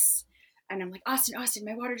 yes. And I'm like, Austin,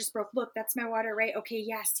 my water just broke. Look, that's my water, right? Okay,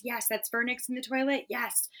 yes. That's Vernix in the toilet.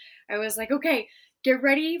 Yes. I was like, okay, get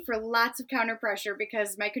ready for lots of counter pressure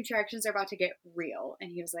because my contractions are about to get real.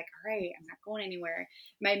 And he was like, all right, I'm not going anywhere.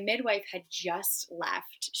 My midwife had just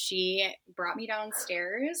left. She brought me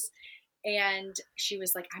downstairs and she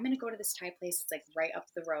was like, I'm going to go to this Thai place. It's like right up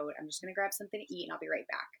the road. I'm just going to grab something to eat and I'll be right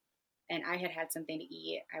back. And I had something to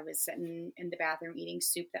eat. I was sitting in the bathroom eating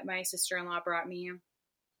soup that my sister-in-law brought me.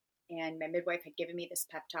 And my midwife had given me this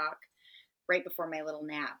pep talk right before my little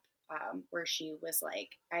nap, where she was like,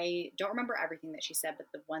 I don't remember everything that she said, but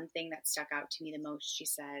the one thing that stuck out to me the most, she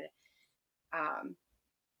said,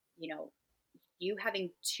 you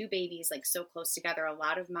having two babies like so close together, a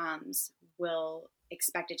lot of moms will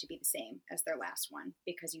expect it to be the same as their last one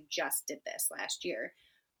because you just did this last year.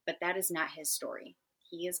 But that is not his story.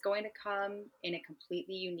 He is going to come in a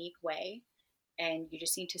completely unique way, and you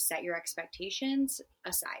just need to set your expectations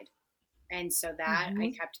aside. And so that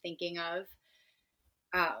I kept thinking of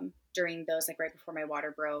during those, like right before my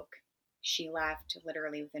water broke. She left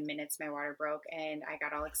literally within minutes. My water broke, and I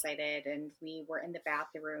got all excited, and we were in the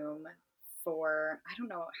bathroom for I don't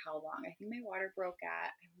know how long. I think my water broke I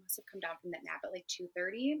must have come down from that nap at like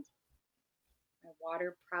 2:30. My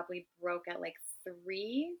water probably broke at like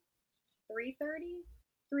 3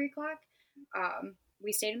 o'clock.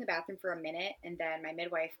 We stayed in the bathroom for a minute, and then my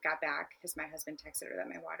midwife got back because my husband texted her that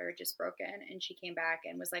my water had just broken, and she came back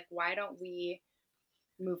and was like, why don't we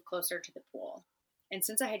move closer to the pool? And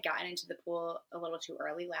since I had gotten into the pool a little too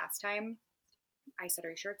early last time, I said, are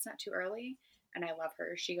you sure it's not too early? And I love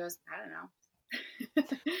her. She goes, I don't know.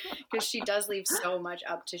 Because she does leave so much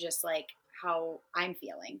up to just like how I'm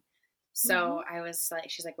feeling. So I was like,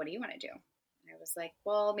 she's like, what do you want to do? I was like,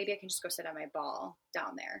 well, maybe I can just go sit on my ball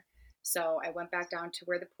down there. So I went back down to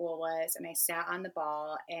where the pool was and I sat on the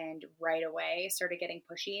ball and right away started getting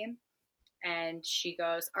pushy. And she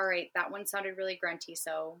goes, all right, that one sounded really grunty.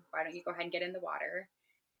 So why don't you go ahead and get in the water?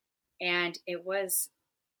 And it was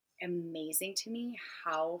amazing to me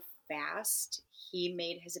how fast he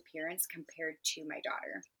made his appearance compared to my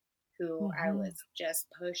daughter, who I was just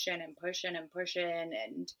pushing. And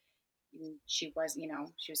she was,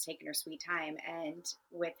 she was taking her sweet time. And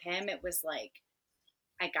with him, it was like,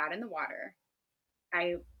 I got in the water.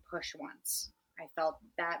 I pushed once. I felt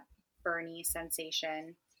that burny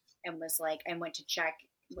sensation and was like, I went to check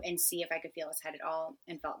and see if I could feel his head at all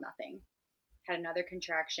and felt nothing. Had another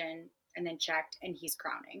contraction and then checked and he's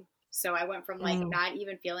crowning. So I went from like not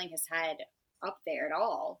even feeling his head up there at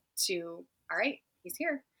all to, all right, he's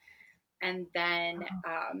here. And then,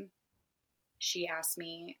 she asked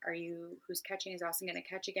me, who's catching? Is Austin going to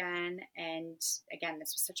catch again? And again,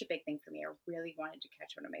 this was such a big thing for me. I really wanted to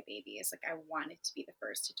catch one of my babies. Like I wanted to be the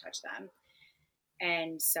first to touch them.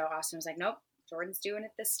 And so Austin was like, nope, Jordan's doing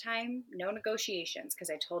it this time. No negotiations.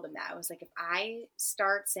 Cause I told him that. I was like, if I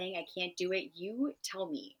start saying I can't do it, you tell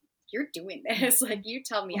me you're doing this. Like you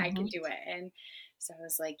tell me I can do it. And so I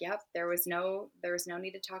was like, yep, there was no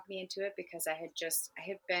need to talk me into it because I was just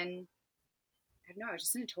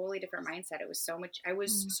in a totally different mindset. I was so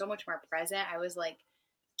much more present. I was like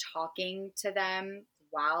talking to them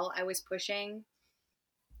while I was pushing.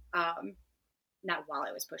 Not while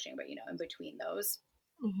I was pushing, but in between those,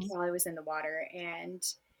 while I was in the water. And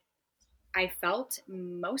I felt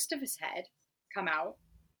most of his head come out,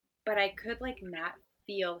 but I could like not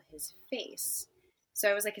feel his face. So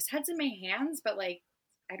I was like, his head's in my hands, but like,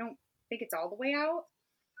 I don't think it's all the way out.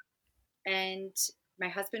 And my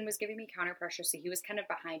husband was giving me counter pressure, so he was kind of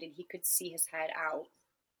behind and he could see his head out.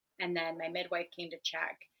 And then my midwife came to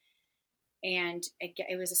check. And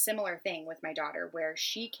it was a similar thing with my daughter where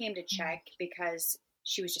she came to check because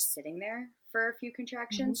she was just sitting there for a few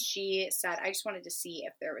contractions. She said, I just wanted to see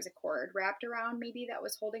if there was a cord wrapped around maybe that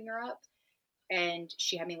was holding her up. And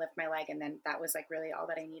she had me lift my leg. And then that was like really all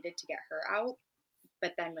that I needed to get her out.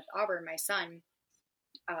 But then with Auburn, my son,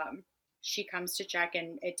 she comes to check,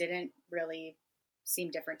 and it didn't really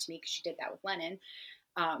seem different to me because she did that with Lennon.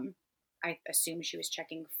 I assumed she was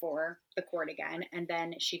checking for the cord again. And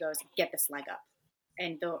then she goes, get this leg up.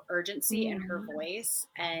 And the urgency in her voice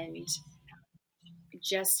and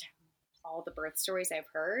just all the birth stories I've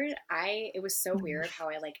heard, it was so weird how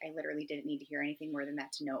I literally didn't need to hear anything more than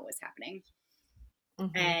that to know it was happening.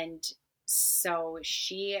 And so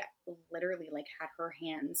she literally like had her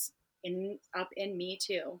hands up in me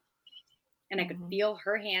too. And I could feel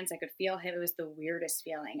her hands. I could feel him. It was the weirdest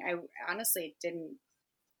feeling. I honestly didn't,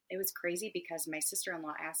 it was crazy because my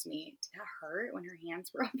sister-in-law asked me, did that hurt when her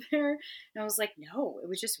hands were up there? And I was like, no, it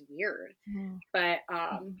was just weird. But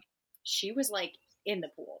she was like in the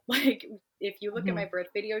pool. Like if you look at my birth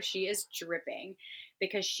video, she is dripping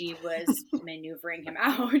because she was maneuvering him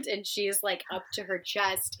out, and she is like up to her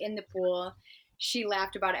chest in the pool. She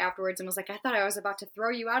laughed about it afterwards and was like, I thought I was about to throw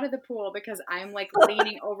you out of the pool because I'm like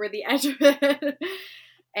leaning over the edge of it.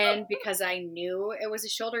 And because I knew it was a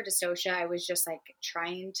shoulder dystocia, I was just like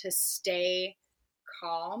trying to stay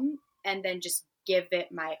calm and then just give it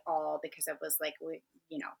my all, because it was like, we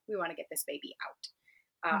want to get this baby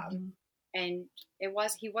out. And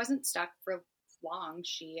he wasn't stuck for long.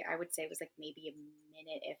 I would say it was like maybe a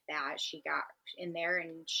minute, if that. She got in there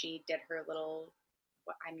and she did her little,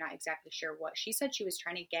 I'm not exactly sure what she said. She was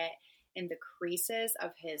trying to get in the creases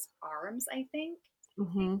of his arms, I think.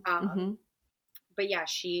 But yeah,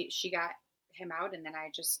 she got him out, and then I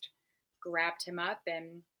just grabbed him up,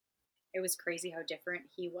 and it was crazy how different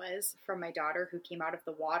he was from my daughter who came out of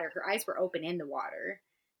the water. Her eyes were open in the water,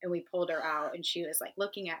 and we pulled her out, and she was like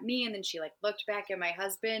looking at me, and then she like looked back at my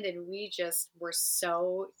husband, and we just were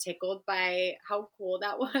so tickled by how cool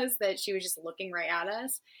that was that she was just looking right at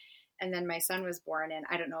us. And then my son was born, and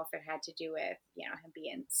I don't know if it had to do with, him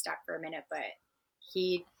being stuck for a minute, but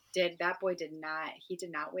that boy did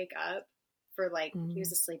not wake up for he was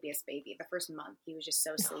the sleepiest baby. The first month, he was just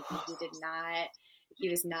so sleepy. He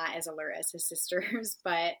was not as alert as his sisters,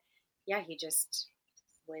 but yeah, he just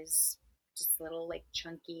was just little, like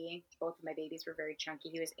chunky. Both of my babies were very chunky.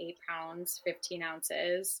 He was 8 pounds, 15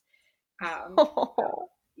 ounces.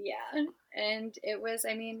 Yeah. And it was,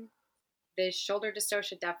 the shoulder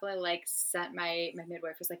dystocia definitely sent my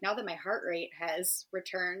midwife was like, now that my heart rate has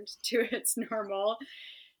returned to its normal,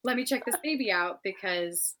 let me check this baby out,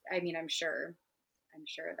 because I'm sure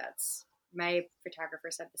that's, my photographer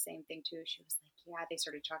said the same thing too. She was like, yeah, they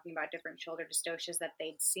started talking about different shoulder dystocias that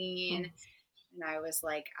they'd seen. And I was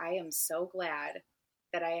like, I am so glad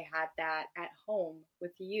that I had that at home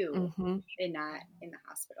with you and not in the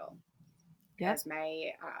hospital. Because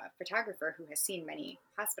my photographer, who has seen many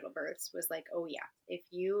hospital births, was like, oh yeah,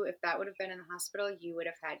 if that would have been in the hospital, you would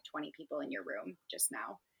have had 20 people in your room just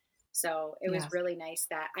now. So it was really nice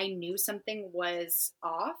that I knew something was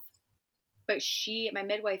off, but my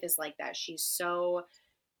midwife is like that. She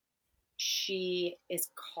is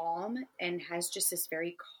calm and has just this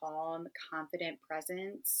very calm, confident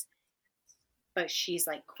presence, but she's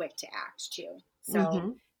like quick to act too.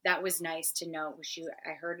 So that was nice to know.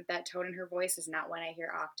 I heard that tone in her voice is not one I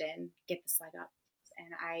hear often. Get this leg up. And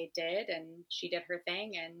I did, and she did her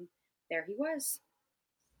thing, and there he was.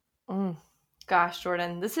 Gosh,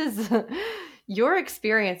 Jordan, this is your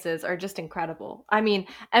experiences are just incredible. And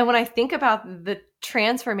when I think about the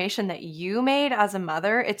transformation that you made as a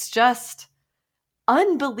mother, it's just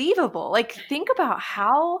unbelievable. Think about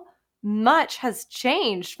how much has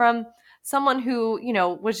changed from someone who,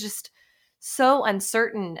 was just so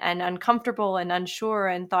uncertain and uncomfortable and unsure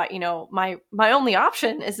and thought, my only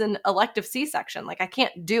option is an elective C-section. I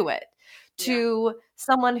can't do it. To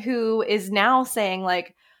someone who is now saying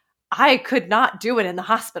I could not do it in the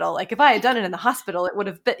hospital. If I had done it in the hospital, it would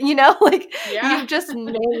have been, you've just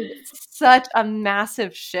made such a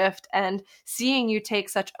massive shift, and seeing you take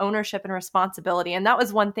such ownership and responsibility. And that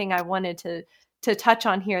was one thing I wanted to touch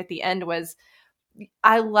on here at the end was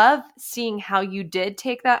I love seeing how you did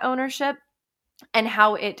take that ownership and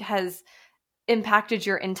how it has impacted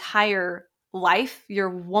your entire life, your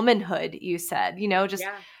womanhood, you said,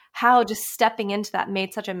 how just stepping into that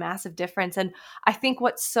made such a massive difference. And I think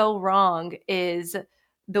what's so wrong is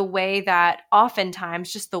the way that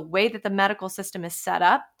oftentimes just the way that the medical system is set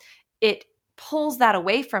up, it pulls that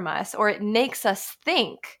away from us, or it makes us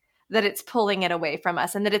think that it's pulling it away from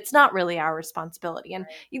us and that it's not really our responsibility. And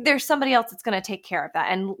there's somebody else that's going to take care of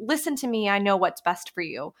that. And listen to me, I know what's best for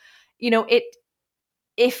you.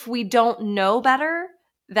 If we don't know better,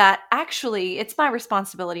 that actually it's my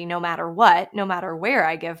responsibility no matter what, no matter where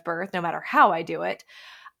I give birth, no matter how I do it.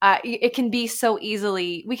 it can be so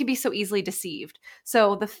easily, we can be so easily deceived.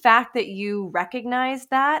 So the fact that you recognize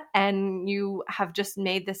that and you have just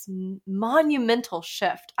made this monumental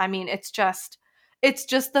shift, I mean, it's just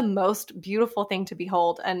the most beautiful thing to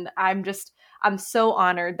behold. And I'm so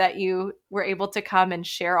honored that you were able to come and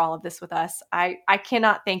share all of this with us. I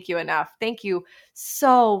cannot thank you enough. Thank you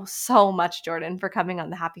so, so much, Jordan, for coming on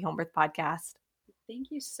the Happy Home Birth podcast. Thank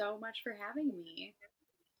you so much for having me.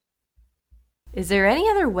 Is there any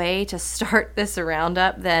other way to start this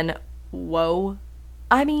roundup than whoa?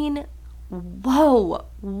 I mean, whoa,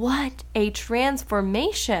 what a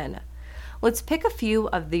transformation. Let's pick a few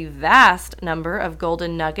of the vast number of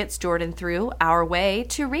golden nuggets Jordan threw our way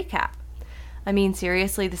to recap. I mean,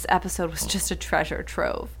 seriously, this episode was just a treasure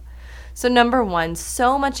trove. So number one,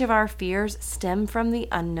 so much of our fears stem from the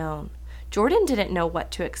unknown. Jordan didn't know what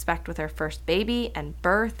to expect with her first baby and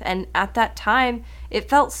birth, and at that time, it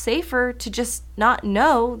felt safer to just not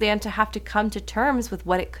know than to have to come to terms with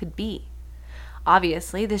what it could be.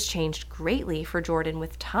 Obviously, this changed greatly for Jordan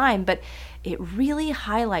with time, but it really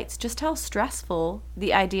highlights just how stressful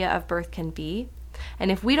the idea of birth can be.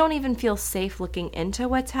 And if we don't even feel safe looking into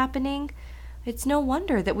what's happening, it's no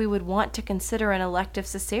wonder that we would want to consider an elective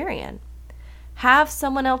cesarean. Have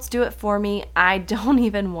someone else do it for me. I don't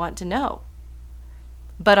even want to know.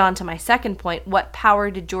 But on to my second point, what power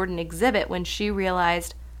did Jordan exhibit when she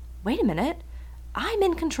realized, wait a minute, I'm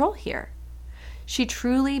in control here? She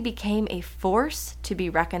truly became a force to be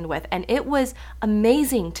reckoned with, and it was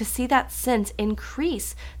amazing to see that sense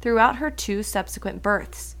increase throughout her 2 subsequent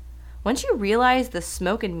births. Once you realize the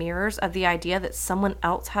smoke and mirrors of the idea that someone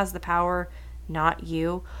else has the power, not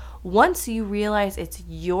you, once you realize it's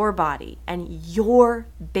your body and your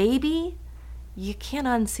baby, you can't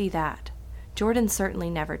unsee that. Jordan certainly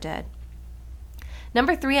never did.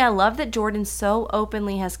 Number 3, I love that Jordan so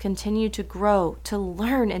openly has continued to grow, to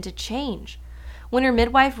learn, and to change. When her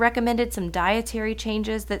midwife recommended some dietary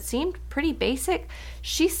changes that seemed pretty basic,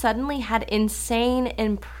 she suddenly had insane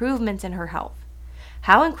improvements in her health.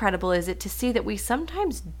 How incredible is it to see that we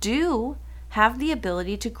sometimes do have the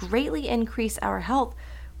ability to greatly increase our health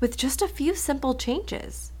with just a few simple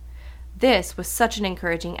changes? This was such an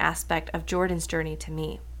encouraging aspect of Jordan's journey to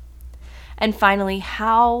me. And finally,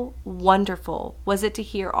 how wonderful was it to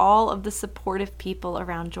hear all of the supportive people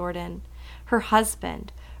around Jordan, her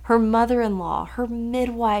husband, her mother-in-law, her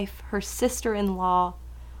midwife, her sister-in-law,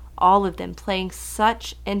 all of them playing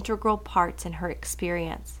such integral parts in her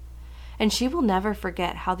experience. And she will never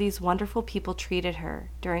forget how these wonderful people treated her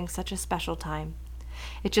during such a special time.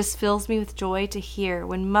 It just fills me with joy to hear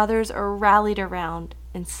when mothers are rallied around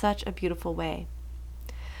in such a beautiful way.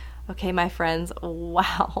 Okay, my friends,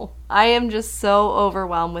 wow. I am just so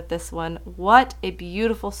overwhelmed with this one. What a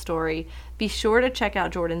beautiful story. Be sure to check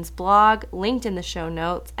out Jordan's blog, linked in the show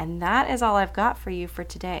notes, and that is all I've got for you for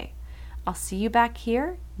today. I'll see you back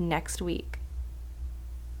here next week.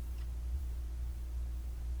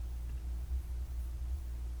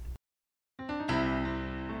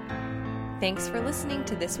 Thanks for listening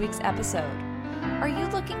to this week's episode. Are you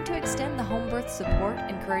looking to extend the home birth support,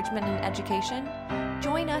 encouragement, and education?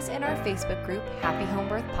 Join us in our Facebook group, Happy Home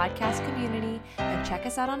Birth Podcast Community, and check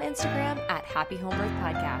us out on Instagram at Happy Home Birth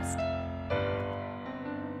Podcast.